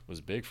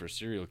was big for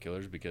serial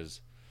killers because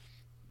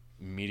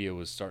media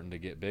was starting to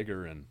get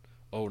bigger. And,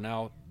 oh,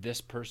 now this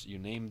person, you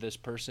name this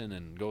person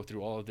and go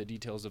through all of the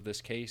details of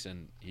this case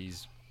and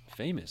he's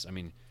famous. I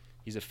mean,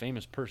 he's a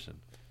famous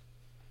person.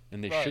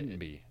 And they shouldn't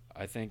be.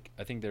 I think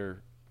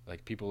they're,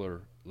 like, people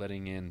are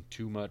letting in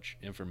too much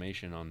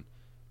information on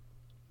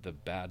the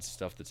bad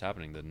stuff that's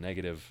happening, the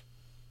negative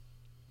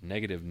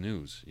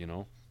news, you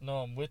know? No,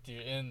 I'm with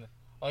you. And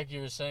like you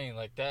were saying,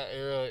 like that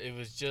era, it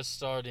was just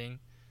starting.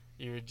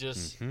 You're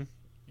just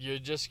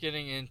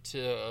getting into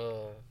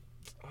oh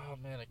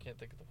man, I can't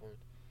think of the word.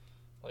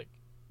 Like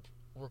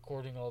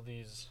recording all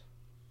these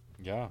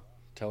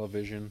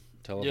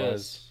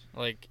televised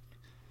like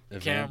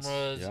events,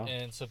 cameras,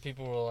 and so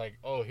people were like,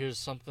 "Oh, here's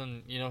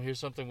something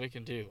we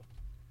can do."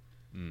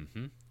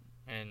 And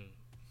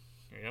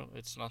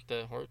it's not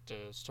that hard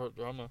to start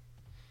drama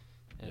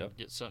and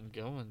get something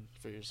going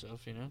for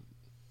yourself,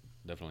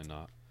 Definitely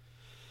not.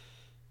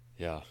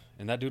 Yeah,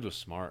 and that dude was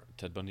smart.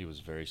 Ted Bundy was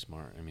very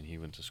smart. I mean, he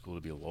went to school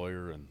to be a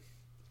lawyer, and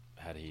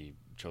had he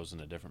chosen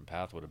a different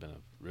path, would have been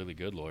a really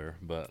good lawyer.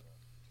 But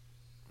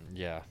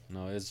yeah,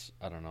 no,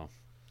 I don't know.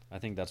 I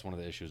think that's one of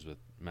the issues with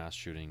mass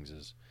shootings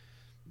is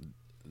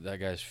that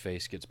guy's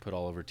face gets put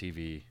all over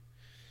TV.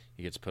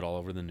 He gets put all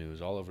over the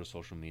news, all over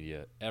social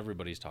media.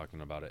 Everybody's talking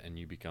about it, and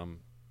you become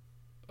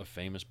a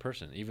famous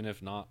person, even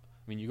if not.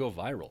 I mean, you go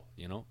viral.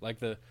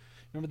 Like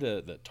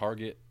remember the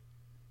Target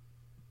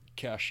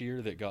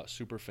cashier that got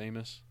super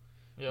famous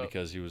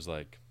because he was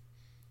like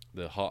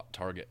the hot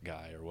Target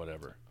guy or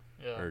whatever,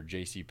 or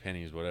J.C.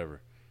 Penney's,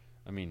 whatever.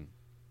 I mean,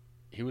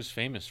 he was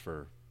famous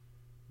for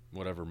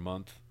whatever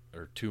month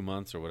or 2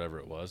 months or whatever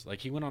it was. Like,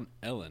 he went on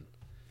Ellen,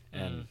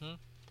 and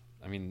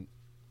I mean,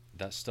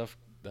 that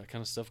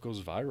kind of stuff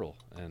goes viral,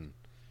 and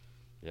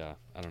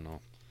I don't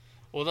know.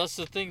 Well, that's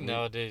the thing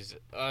nowadays.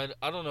 I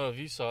don't know if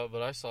you saw it,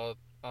 but I saw it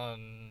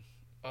on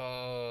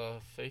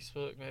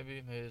Facebook,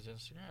 maybe it's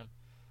Instagram.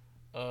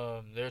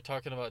 They're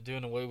talking about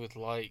doing away with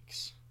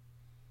likes.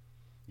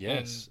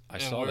 Yes, I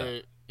saw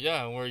that.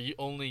 Yeah, where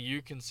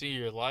you can see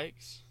your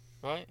likes,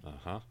 right?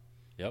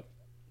 Yep.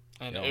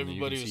 And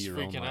everybody was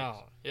freaking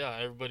out. Yeah,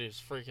 everybody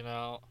was freaking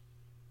out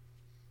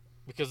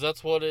because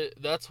that's what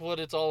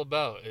it's all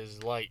about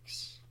is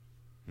likes.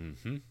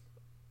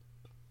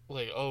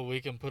 Like, oh,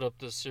 we can put up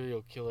this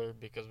serial killer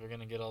because we're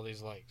gonna get all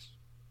these likes.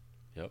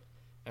 Yep.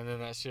 And then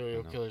that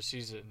serial killer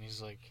sees it and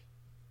he's like,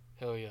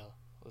 hell yeah,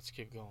 let's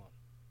keep going.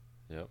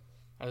 Yep.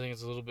 I think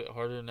it's a little bit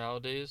harder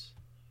nowadays.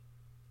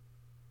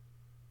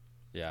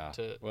 Yeah.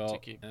 To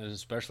keep, and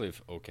especially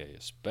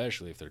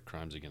if they're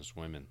crimes against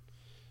women,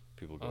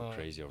 people go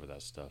crazy over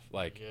that stuff.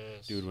 Like,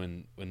 dude,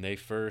 when they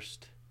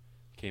first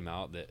came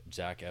out that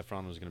Zac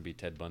Efron was gonna be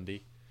Ted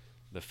Bundy,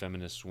 the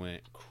feminists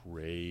went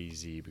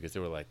crazy because they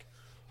were like,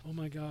 oh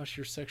my gosh,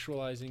 you're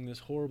sexualizing this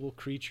horrible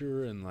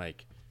creature. And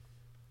like,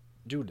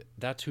 dude,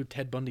 that's who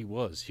Ted Bundy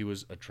was. He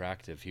was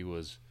attractive. He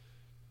was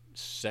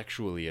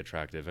sexually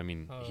attractive. I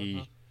mean,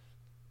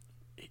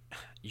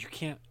 you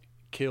can't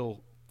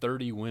kill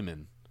 30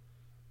 women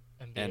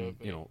and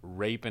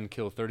rape and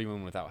kill 30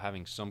 women without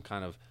having some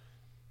kind of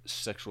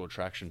sexual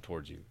attraction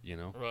towards you,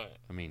 Right.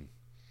 I mean,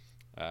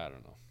 I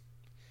don't know.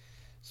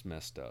 It's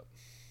messed up.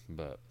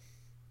 But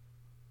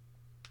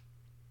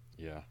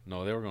yeah,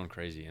 no, they were going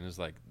crazy, and it's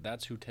like,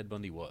 that's who Ted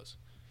Bundy was.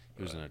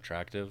 He was an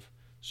attractive,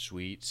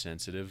 sweet,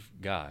 sensitive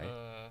guy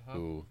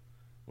who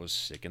was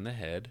sick in the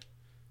head,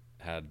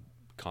 had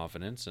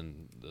confidence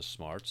and the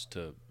smarts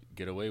to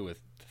get away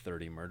with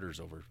 30 murders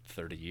over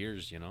 30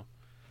 years,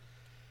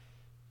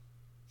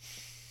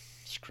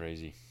 It's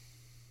crazy.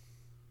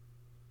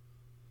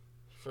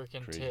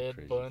 Freaking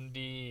Ted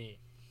Bundy.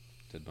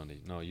 Ted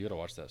Bundy. No, you gotta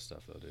watch that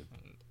stuff, though, dude.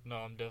 No,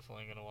 I'm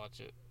definitely gonna watch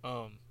it.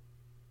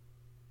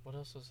 What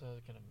else was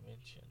I gonna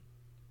mention?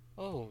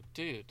 Oh,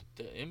 dude,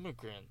 the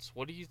immigrants.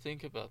 What do you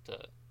think about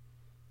that?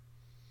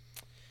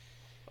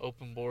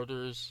 Open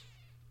borders.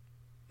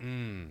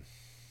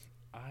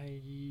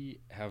 I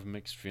have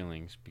mixed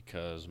feelings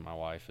because my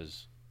wife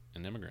is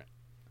an immigrant.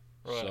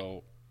 Right.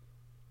 So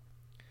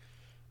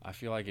I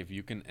feel like if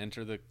you can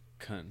enter the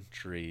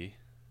country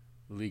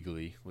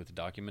legally with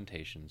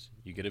documentations,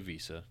 you get a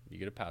visa, you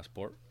get a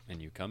passport,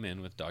 and you come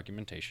in with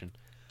documentation,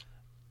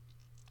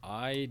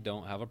 I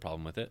don't have a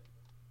problem with it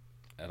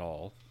at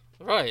all.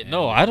 Right. And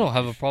No, I don't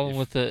have a if- problem if-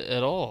 with it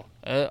at all.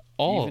 At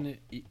all.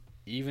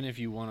 Even if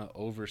you want to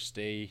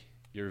overstay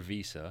your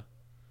visa,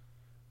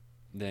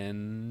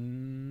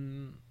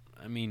 then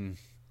I mean,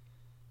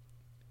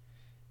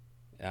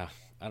 yeah,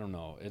 I don't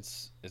know.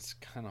 It's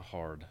kind of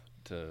hard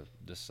to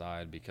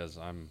decide because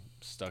I'm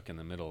stuck in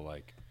the middle.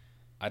 Like,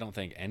 I don't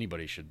think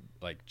anybody should,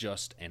 like,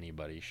 just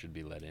anybody should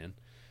be let in.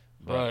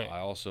 But Right. I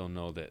also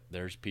know that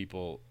there's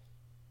people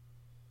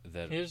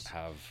that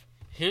have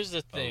Here's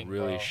the thing, a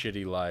really bro.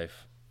 shitty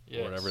life,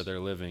 Yes. whatever they're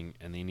living,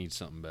 and they need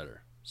something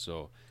better.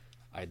 So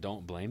I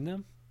don't blame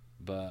them,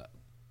 but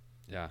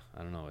yeah,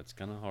 I don't know. It's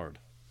kind of hard.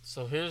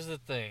 So here's the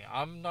thing.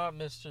 I'm not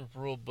Mr.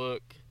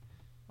 Rulebook.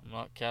 I'm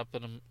not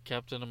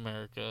Captain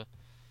America.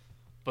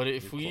 But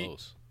if You're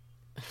close.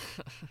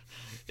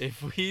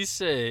 if we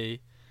say,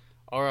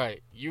 all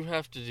right, you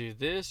have to do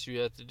this, you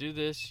have to do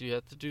this, you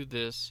have to do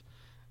this,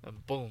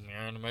 and boom, you're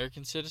an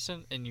American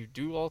citizen, and you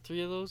do all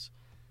three of those,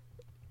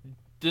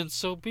 then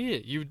so be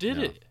it. You did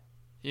Yeah. it.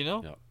 You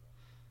know? Yeah.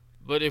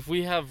 But if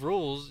we have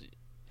rules,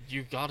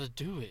 you gotta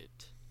do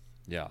it.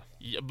 Yeah.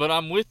 Yeah, but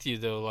I'm with you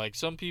though. Like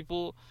some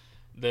people,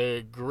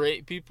 they're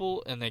great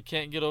people and they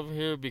can't get over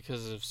here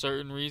because of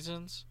certain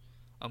reasons.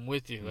 I'm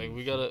with you. Like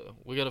we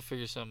gotta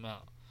figure something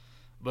out.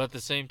 But at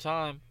the same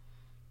time,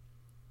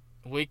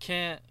 we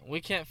can't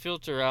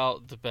filter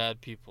out the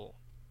bad people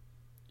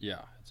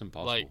Yeah. It's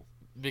impossible. Like,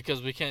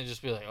 because we can't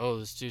just be like, oh,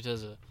 this dude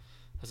has a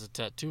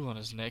tattoo on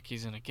his neck.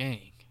 He's in a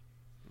gang.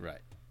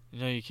 right. You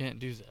know, you can't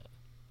do that.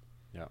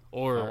 Yeah.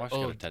 Or My wife's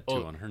got a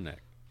tattoo on her neck.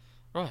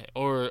 Right.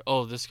 Or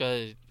this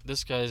guy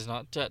is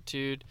not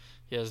tattooed.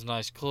 He has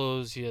nice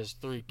clothes. He has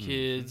 3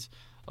 kids,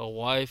 a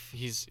wife.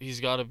 He's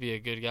got to be a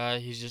good guy.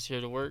 He's just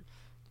here to work.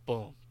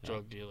 Boom,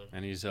 drug dealer.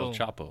 And he's El Boom.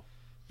 Chapo.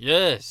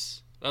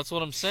 Yes, that's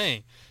what I'm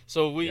saying.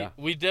 So Yeah.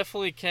 we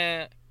definitely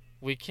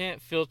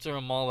can't filter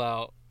them all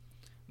out.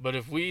 But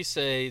if we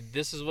say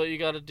this is what you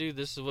got to do,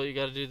 this is what you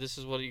got to do, this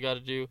is what you got to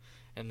do,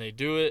 and they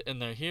do it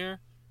and they're here,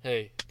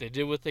 hey, they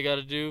did what they got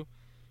to do.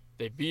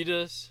 They beat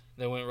us.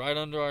 They went right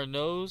under our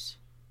nose.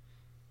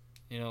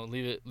 You know,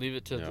 leave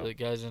it to Yeah. the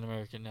guys in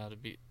America now to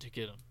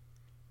get them.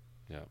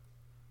 Yeah.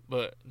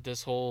 But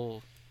this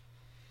whole,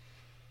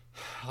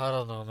 I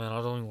don't know, man.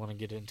 I don't even want to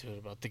get into it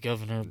about the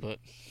governor, but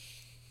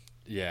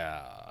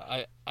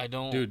Yeah. I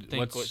don't Dude, think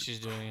what what's- she's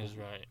doing is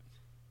right.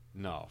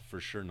 No, for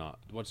sure not.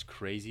 What's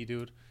crazy,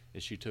 dude,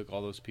 is she took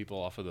all those people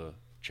off of the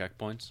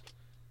checkpoints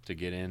to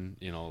get in,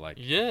 you know, like.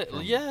 Yeah,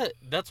 from- yeah.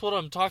 That's what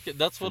I'm talking.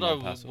 That's what from I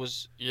El Paso.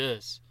 was.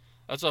 Yes,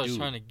 that's what I was Dude,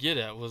 trying to get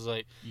at. Was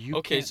like, You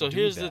okay, can't so do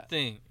here's the that.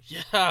 thing.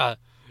 Yeah,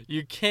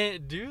 you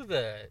can't do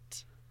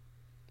that.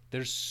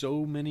 There's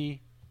so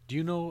many. Do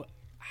you know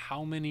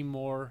how many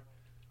more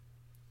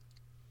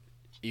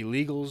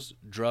illegals,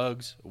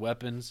 drugs,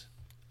 weapons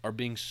are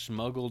being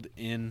smuggled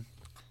in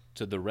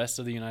to the rest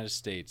of the United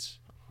States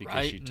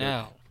because she Right took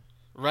now,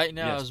 right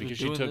now, Yes, as we're because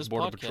she doing took this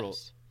Border podcast. Patrol.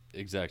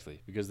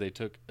 Exactly, because they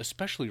took,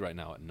 especially right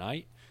now at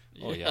night.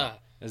 Oh yeah,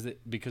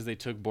 because they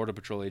took Border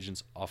Patrol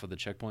agents off of the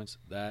checkpoints.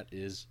 That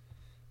is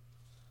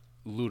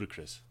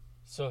ludicrous.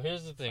 So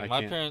here's the thing. I My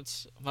can't-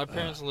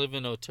 parents live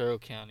in Otero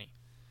County.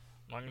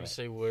 I'm not gonna Right.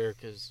 say where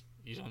because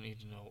you don't need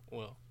to know.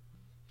 Well,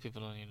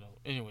 people don't need to know.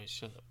 Anyways,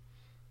 shut up.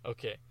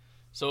 Okay,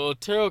 so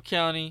Otero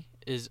County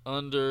is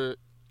under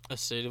a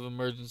state of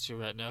emergency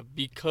right now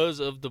because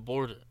of the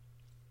border.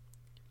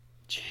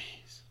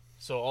 Jeez.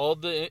 So all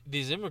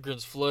these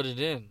immigrants flooded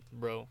in,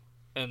 bro,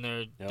 and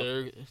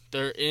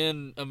they're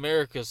in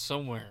America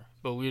somewhere,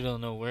 but we don't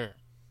know where.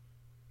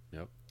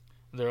 Yep.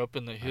 They're up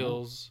in the know.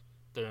 hills.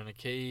 They're in a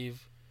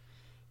cave.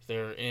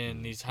 They're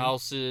in these Mhm.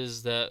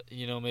 houses that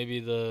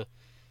maybe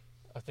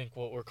I think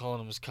what we're calling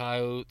them is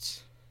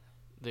coyotes.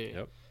 They,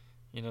 Yep.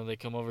 they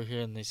come over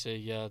here and they say,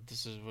 yeah,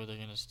 this is where they're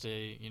gonna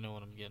stay. You know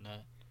what I'm getting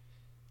at.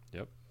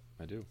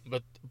 I do.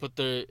 But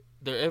they're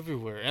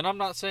everywhere, and I'm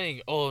not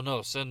saying, oh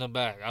no, send them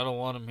back. I don't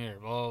want them here.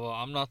 Blah blah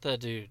blah. I'm not that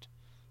dude.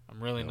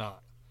 I'm really Yep.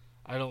 not.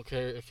 I don't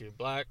care if you're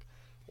black,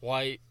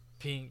 white,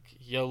 pink,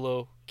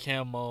 yellow,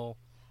 camo.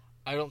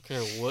 I don't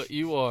care what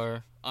you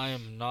are. I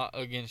am not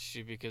against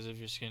you because of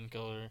your skin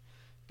color,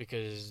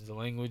 because the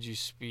language you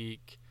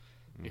speak,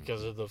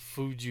 because of the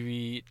food you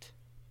eat,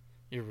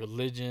 your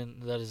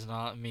religion. That is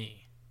not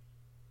me.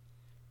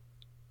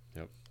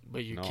 Yep.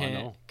 But you No, I can't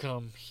know.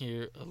 come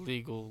here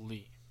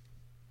illegally.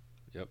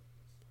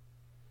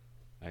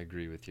 I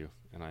agree with you,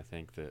 and I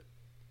think that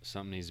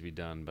something needs to be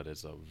done, but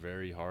it's a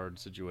very hard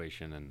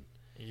situation, and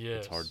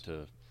Yes. it's hard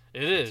to.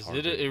 It it's is. hard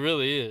It to-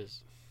 really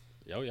is.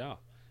 Oh yeah,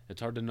 it's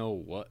hard to know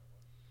what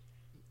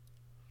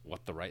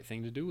the right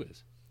thing to do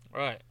is.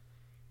 Right.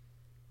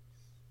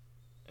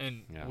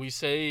 And Yeah. we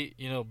say,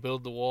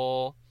 build the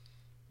wall,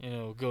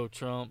 go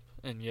Trump,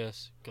 and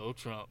yes, go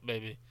Trump,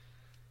 baby.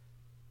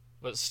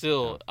 But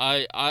still,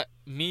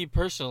 me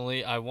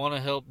personally, I want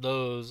to help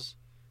those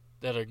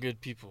that are good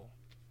people,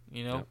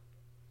 you know? Yep.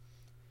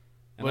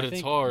 And But I it's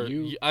think hard.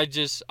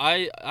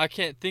 I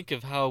can't think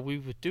of how we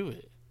would do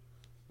it.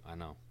 I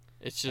know.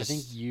 It's I just.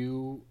 think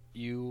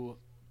you.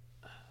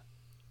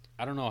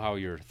 I don't know how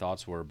your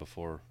thoughts were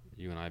before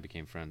you and I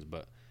became friends,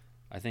 but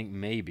I think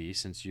maybe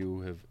since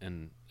you have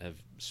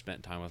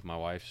spent time with my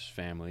wife's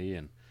family,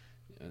 and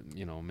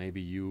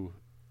maybe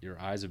your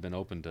eyes have been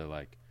open to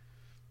like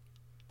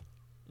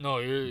No,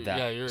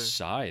 you're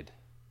side.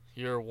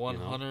 You're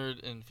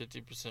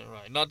 150%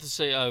 right. Not to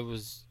say I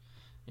was,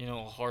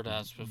 a hard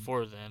ass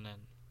before then,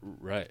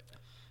 Right.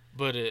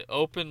 but it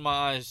opened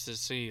my eyes to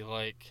see,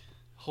 like,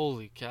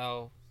 holy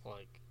cow,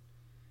 like,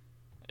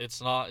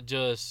 it's not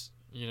just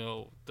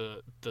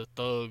the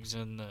thugs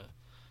and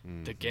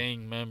the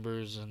gang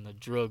members and the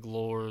drug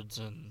lords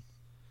and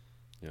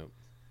Yep.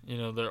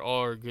 There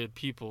are good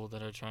people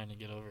that are trying to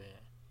get over here.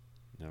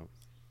 Yep.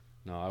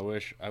 No, I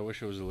wish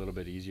it was a little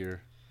bit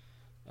easier.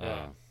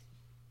 Yeah.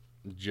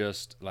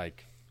 Just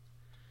like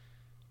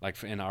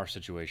in our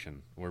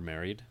situation, we're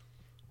married.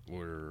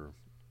 We're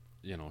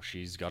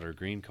she's got her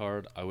green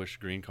card. I wish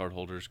green card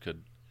holders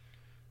could,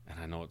 and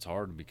I know it's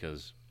hard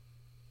because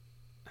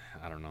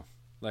I don't know.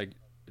 Like,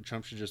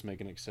 Trump should just make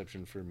an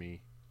exception for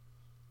me.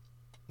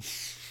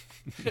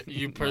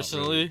 You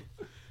personally?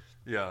 Really.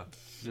 Yeah.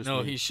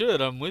 No, he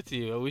should. I'm with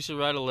you. We should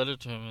write a letter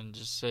to him and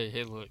just say,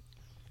 hey, look.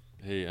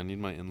 Hey, I need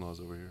my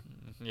in-laws over here.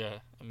 Yeah,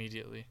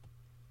 immediately.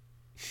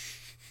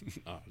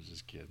 I was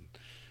just kidding.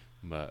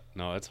 But,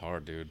 no, it's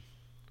hard, dude.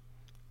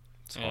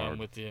 It's yeah, hard. I'm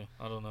with you.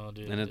 I don't know,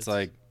 dude. And it's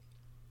like,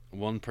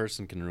 one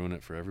person can ruin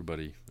it for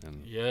everybody.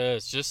 And yeah,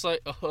 it's just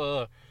like,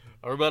 we're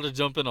about to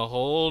jump in a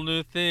whole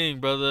new thing,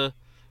 brother.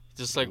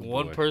 Just like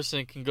one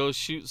person can go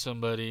shoot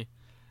somebody,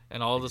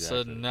 and all of a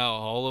sudden now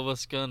all of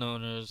us gun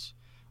owners,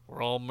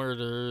 we're all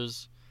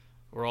murderers,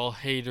 we're all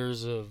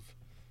haters of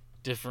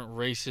different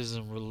races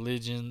and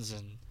religions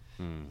and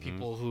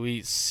people who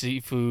eat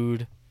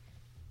seafood.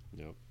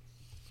 Yep.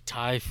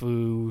 Thai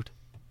food.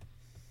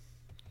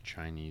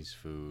 Chinese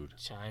food.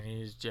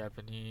 Chinese,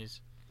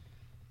 Japanese.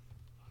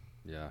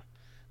 Yeah.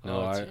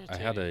 No, I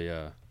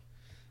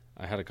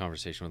had a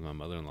conversation with my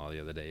mother-in-law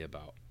the other day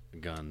about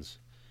guns.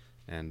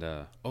 And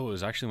it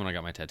was actually when I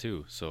got my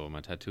tattoo. So my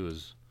tattoo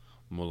is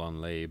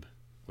Mulan Labe,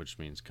 which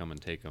means come and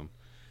take 'em.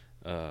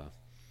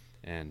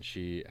 And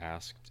she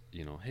asked,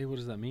 hey, what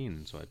does that mean?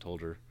 And so I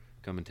told her,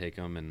 come and take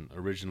 'em. And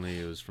originally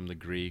it was from the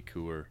Greek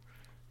who were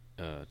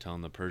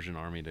telling the Persian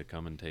army to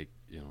come and take,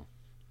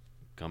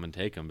 come and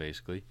take 'em,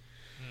 basically.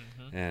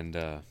 Mm-hmm.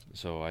 And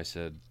so I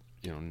said,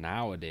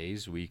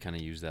 nowadays we kind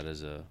of use that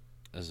as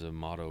a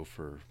motto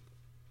for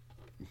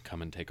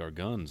come and take our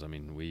guns. I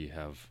mean, we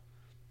have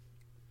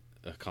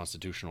a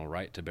constitutional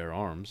right to bear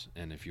arms,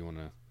 and if you want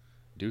to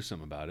do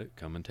something about it,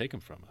 come and take them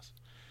from us.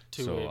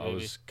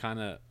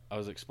 I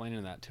was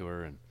explaining that to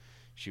her, and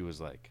she was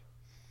like,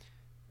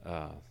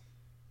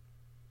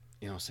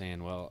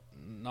 saying, well,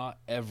 not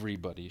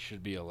everybody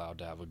should be allowed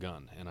to have a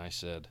gun. And I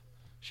said,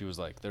 she was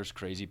like, there's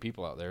crazy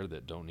people out there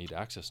that don't need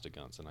access to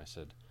guns. And I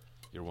said,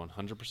 you're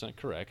 100%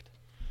 correct.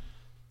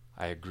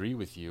 I agree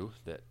with you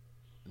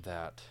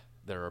that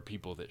there are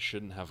people that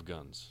shouldn't have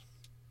guns.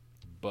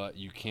 But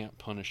you can't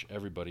punish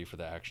everybody for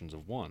the actions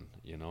of one,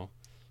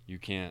 You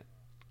can't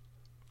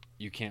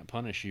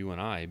punish you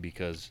and I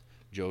because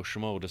Joe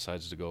Schmo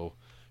decides to go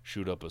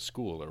shoot up a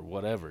school or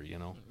whatever,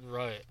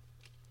 Right.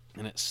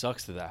 And it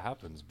sucks that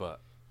happens, but...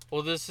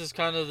 Well, this is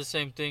kind of the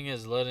same thing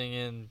as letting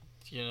in,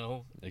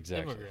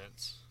 exactly.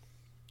 immigrants.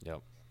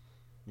 Yep.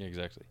 Yeah,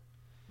 exactly.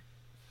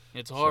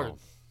 It's hard.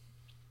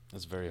 So,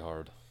 it's very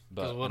hard.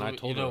 But what I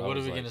told her, what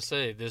are we going to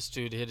say? This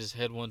dude hit his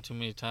head one too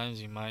many times,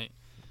 he might...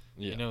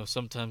 Yeah.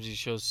 Sometimes he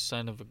shows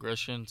sign of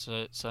aggression,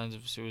 signs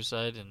of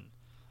suicide, and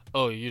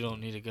you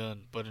don't need a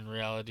gun. But in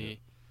reality,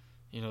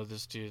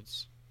 this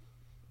dude's,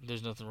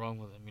 there's nothing wrong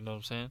with him. You know what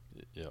I'm saying?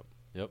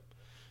 Yep.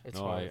 It's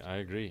no, hard. I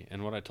agree.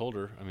 And what I told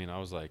her, I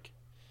was like,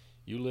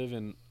 you live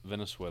in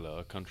Venezuela,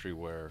 a country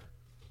where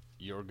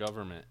your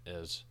government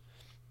is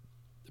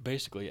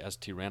basically as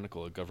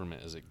tyrannical a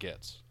government as it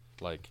gets.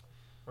 Like,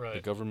 right.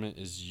 The government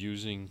is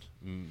using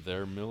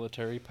their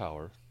military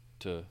power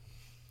to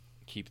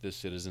keep the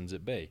citizens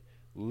at bay,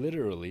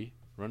 literally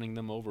running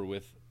them over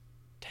with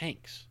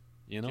tanks,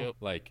 Yep.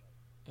 like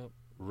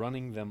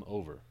running them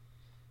over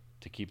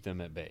to keep them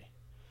at bay.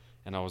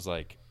 And I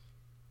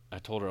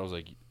told her, I was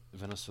like,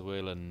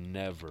 Venezuela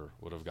never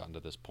would have gotten to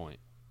this point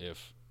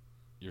if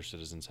your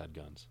citizens had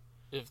guns.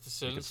 If the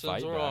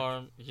citizens were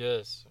armed,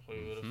 yes,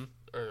 we would have,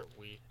 or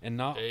we. And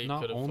not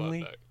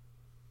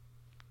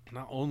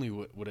only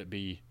would it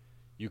be,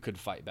 you could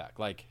fight back.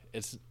 Like,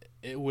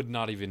 it would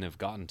not even have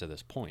gotten to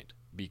this point.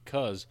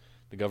 Because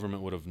the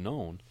government would have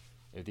known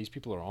if these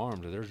people are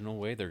armed, there's no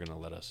way they're going to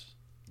let us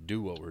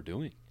do what we're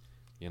doing,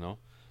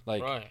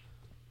 Like, right.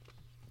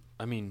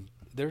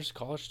 There's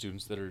college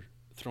students that are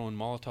throwing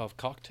Molotov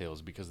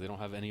cocktails because they don't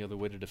have any other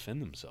way to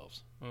defend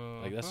themselves.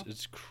 Like,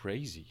 it's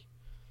crazy.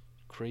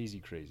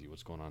 Crazy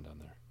what's going on down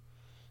there.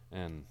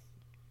 And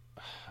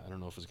I don't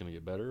know if it's gonna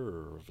get better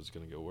or if it's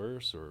gonna get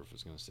worse or if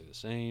it's gonna stay the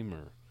same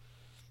or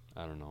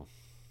I don't know.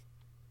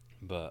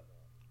 But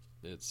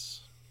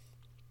it's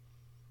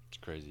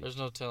crazy. There's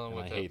no telling and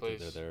what I that hate place.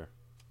 that they're there.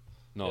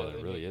 No, Yeah,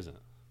 there really isn't.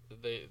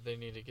 They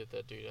need to get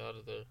that dude out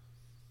of there.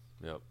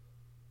 Yep.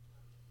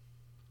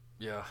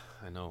 Yeah,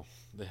 I know.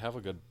 They have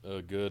a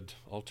good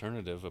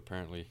alternative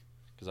apparently.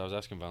 Because I was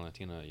asking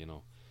Valentina,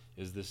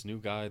 is this new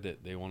guy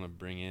that they want to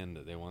bring in,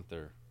 that they want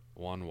their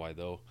Juan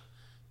Guaido,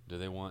 do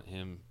they want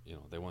him?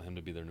 They want him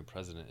to be their new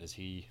president. Is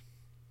he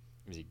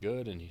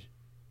good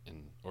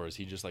or is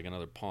he just like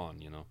another pawn?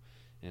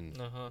 And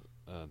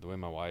the way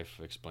my wife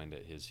explained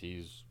it is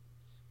he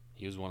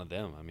was one of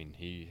them. I mean,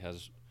 he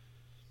has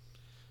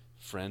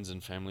friends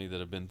and family that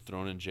have been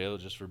thrown in jail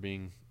just for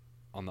being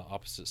on the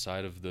opposite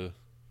side of the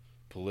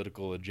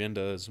political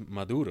agenda as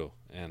Maduro.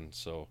 And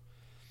so,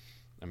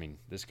 I mean,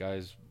 this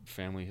guy's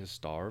family has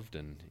starved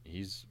and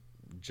he's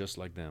just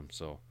like them.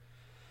 So,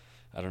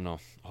 I don't know.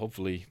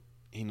 Hopefully,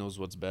 he knows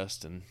what's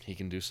best and he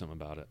can do something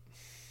about it.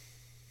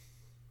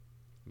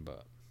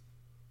 But,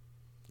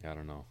 I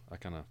don't know. I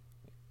kind of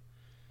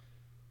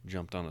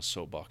jumped on a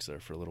soapbox there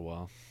for a little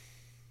while.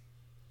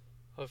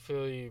 I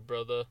feel you,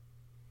 brother.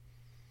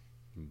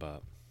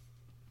 But,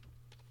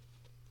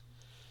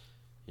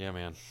 yeah,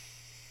 man.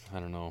 I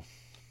don't know.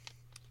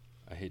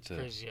 I hate to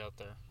Crazy out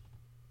there.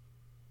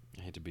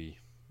 I hate to be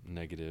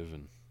negative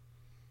and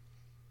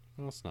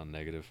well, it's not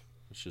negative.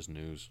 It's just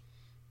news.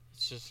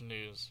 It's just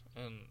news.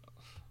 And,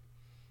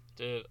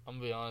 dude, I'm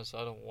gonna be honest,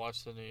 I don't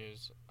watch the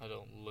news. I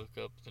don't look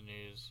up the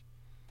news.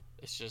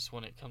 It's just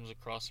when it comes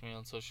across me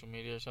on social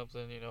media or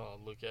something, I'll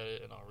look at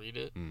it and I'll read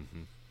it.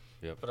 Mm-hmm.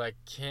 Yep. But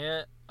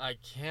I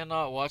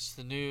cannot watch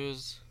the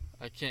news.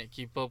 I can't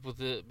keep up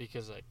with it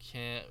because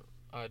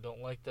I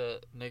don't like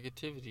that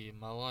negativity in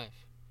my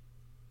life.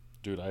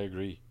 Dude, I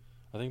agree.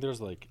 I think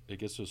there's it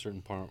gets to a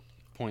certain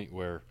point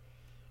where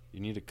you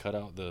need to cut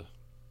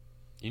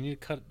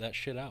that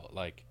shit out.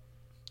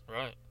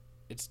 Right.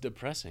 It's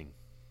depressing.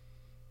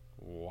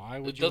 Why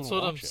would you That's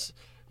what watch it?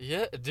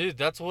 Yeah, dude,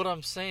 that's what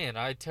I'm saying.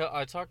 I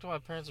talk to my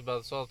parents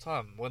about this all the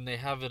time when they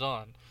have it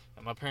on,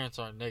 and my parents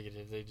aren't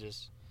negative. They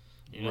just,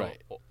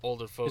 Right.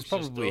 Older folks. It's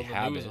probably just throw the news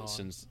habit on.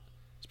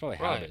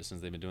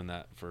 since they've been doing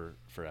that for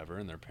forever,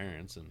 and their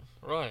parents and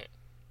Right.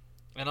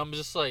 And I'm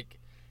just like,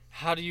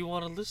 how do you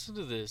want to listen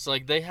to this?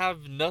 They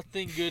have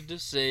nothing good to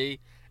say,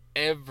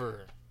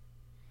 ever.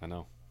 I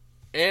know.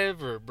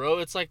 Ever, bro.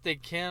 It's like they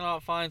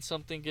cannot find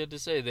something good to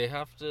say. They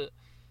have to.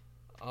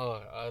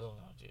 Oh, I don't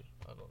know, dude.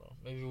 I don't know.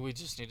 Maybe we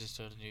just need to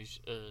start a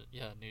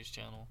news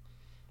channel,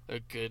 a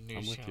good news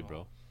I'm with channel. you,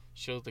 bro.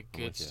 Show the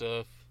good with you.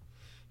 stuff.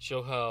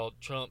 Show how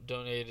Trump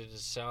donated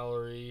his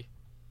salary.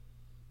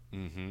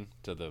 Mm-hmm.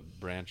 To the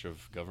branch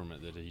of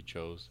government that he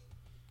chose.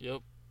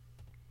 Yep.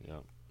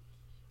 Yep.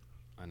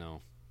 I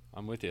know.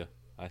 I'm with you.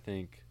 I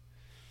think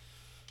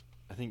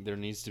there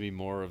needs to be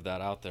more of that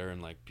out there,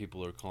 and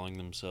people are calling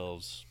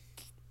themselves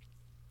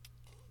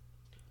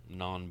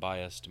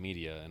non-biased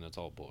media, and it's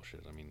all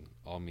bullshit. I mean,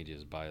 all media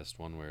is biased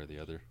one way or the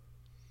other.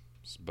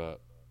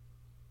 But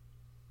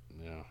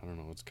yeah, I don't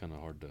know. It's kind of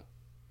hard to.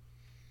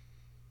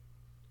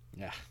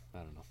 Yeah, I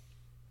don't know.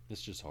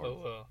 It's just hard.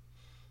 Oh well.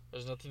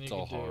 There's nothing you It's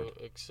all can do hard.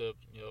 except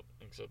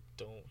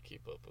don't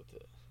keep up with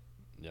it.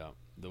 Yeah,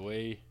 the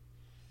way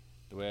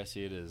I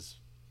see it is,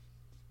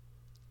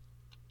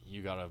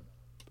 you gotta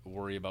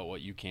worry about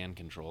what you can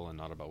control and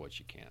not about what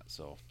you can't.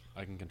 So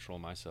I can control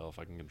myself.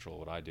 I can control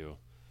what I do.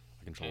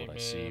 I control what I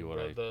see,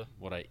 Amen, brother.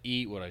 what I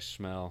eat, what I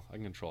smell. I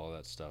can control all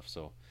that stuff.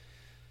 So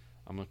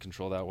I'm gonna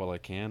control that while I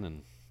can,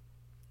 and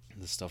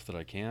the stuff that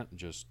I can't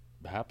just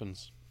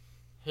happens.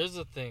 Here's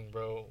the thing,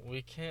 bro.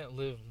 We can't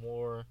live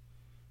more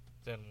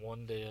than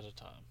one day at a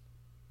time.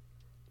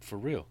 For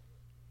real.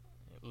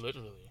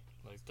 Literally.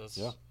 That's.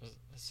 Yeah.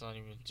 It's not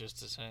even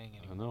just a saying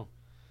I anymore. know.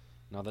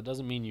 Now that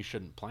doesn't mean you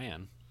shouldn't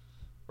plan.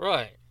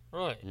 Right.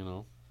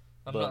 I'm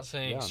I'm not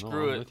saying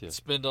screw it,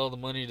 spend all the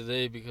money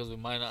today because we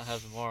might not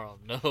have tomorrow.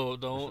 No,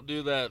 don't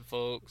do that,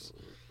 folks.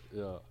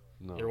 Yeah.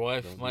 No. Your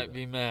wife might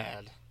be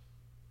mad.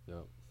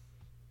 Yep.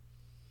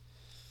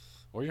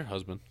 Or your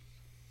husband.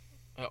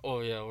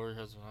 Or your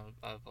husband.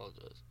 I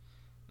apologize.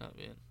 Not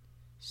being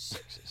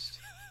sexist.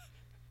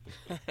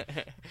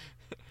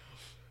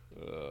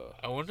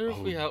 I wonder if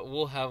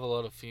we'll have a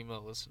lot of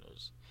female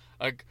listeners.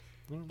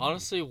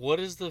 Honestly, what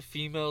is the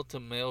female to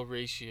male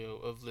ratio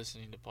of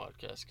listening to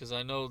podcasts? Because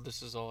I know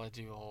this is all I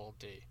do all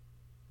day.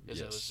 I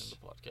listen to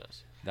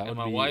podcasts. That And would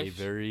my be wife- a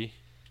very.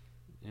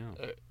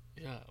 Yeah.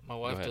 Yeah, my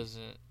wife ahead.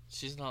 doesn't.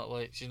 She's not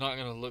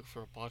gonna look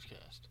for a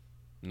podcast.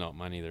 No,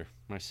 mine either.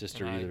 My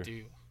sister And either. I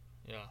do.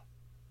 Yeah.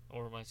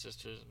 Or my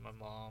sisters, my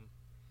mom.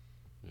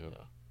 Yep.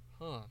 Yeah.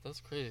 Huh,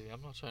 that's crazy.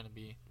 I'm not trying to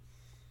be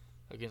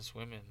against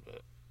women,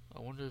 but I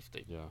wonder if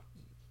they Yeah.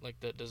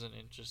 that doesn't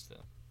interest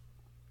them.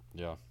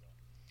 Yeah.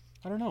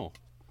 I don't know.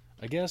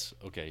 I guess,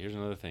 okay, here's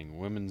another thing.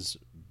 Women's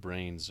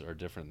brains are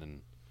different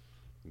than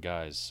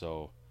guys,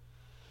 so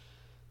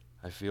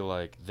I feel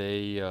like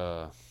they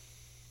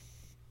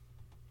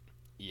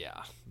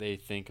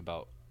think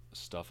about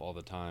stuff all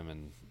the time,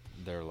 and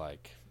they're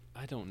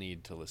I don't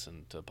need to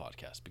listen to a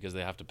podcast because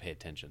they have to pay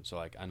attention. So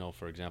like I know,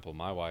 for example,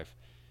 my wife,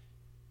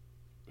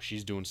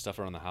 she's doing stuff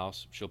around the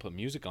house. She'll put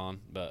music on,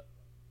 but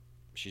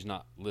she's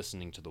not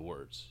listening to the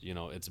words. You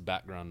know, it's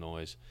background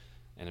noise.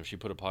 And if she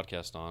put a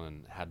podcast on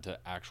and had to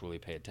actually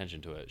pay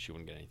attention to it, she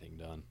wouldn't get anything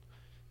done.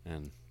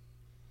 And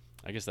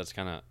I guess that's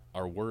kind of,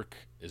 our work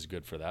is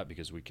good for that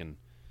because we can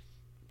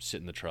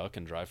sit in the truck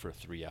and drive for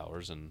 3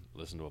 hours and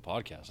listen to a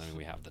podcast. I mean,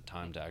 we have the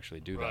time to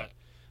actually do that.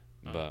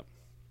 But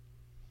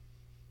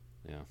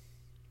yeah,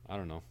 I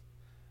don't know.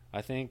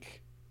 I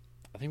think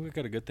we've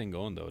got a good thing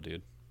going though,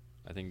 dude.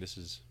 I think this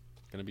is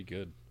gonna be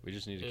good. We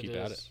just need to keep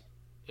at it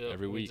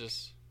every week.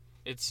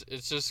 It's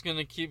just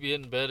gonna keep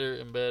getting better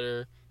and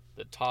better.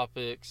 The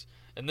topics,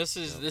 and this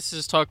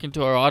is talking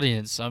to our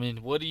audience. I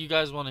mean, what do you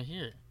guys want to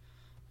hear?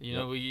 You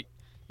know, you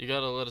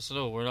gotta let us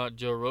know. We're not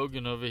Joe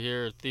Rogan over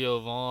here, or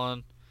Theo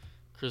Vaughn,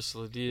 Chris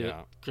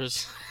L'Elia.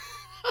 Chris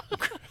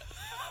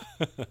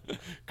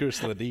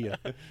L'Elia.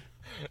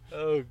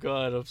 Oh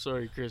God, I'm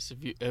sorry, Chris.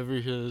 If you ever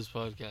hear this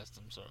podcast,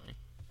 I'm sorry.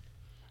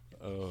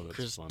 Oh,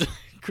 that's funny.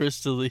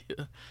 Chris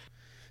D'Elia.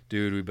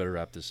 Dude, we better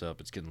wrap this up.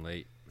 It's getting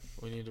late.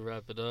 We need to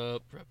wrap it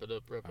up.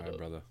 All right,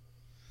 brother.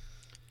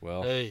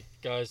 Well, hey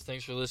guys,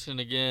 thanks for listening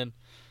again.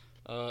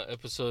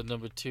 Episode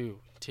number 2,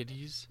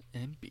 titties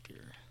and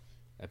beer.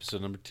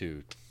 Episode number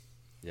 2.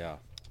 Yeah,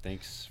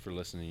 thanks for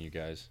listening, you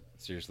guys.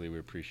 Seriously, we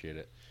appreciate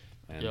it.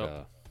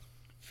 And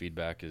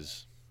feedback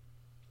is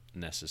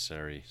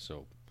necessary,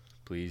 so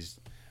please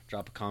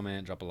drop a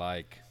comment, drop a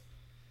like.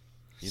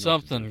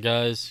 Something,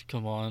 guys.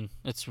 Come on.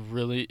 It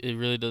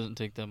really doesn't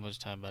take that much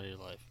time out of your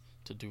life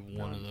to do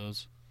one of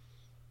those.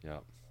 Yeah.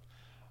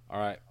 All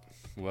right.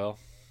 Well,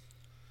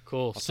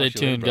 cool. Stay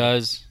tuned,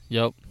 guys.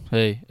 Yep.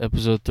 Hey,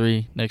 episode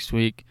 3 next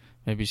week.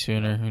 Maybe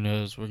sooner. Who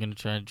knows? We're going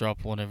to try and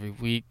drop one every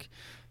week.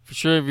 For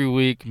sure every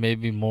week,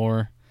 maybe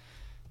more.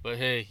 But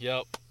hey,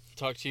 yep.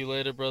 Talk to you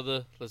later,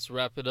 brother. Let's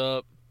wrap it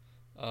up.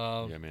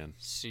 Yeah, man.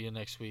 See you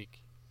next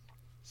week.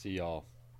 See y'all.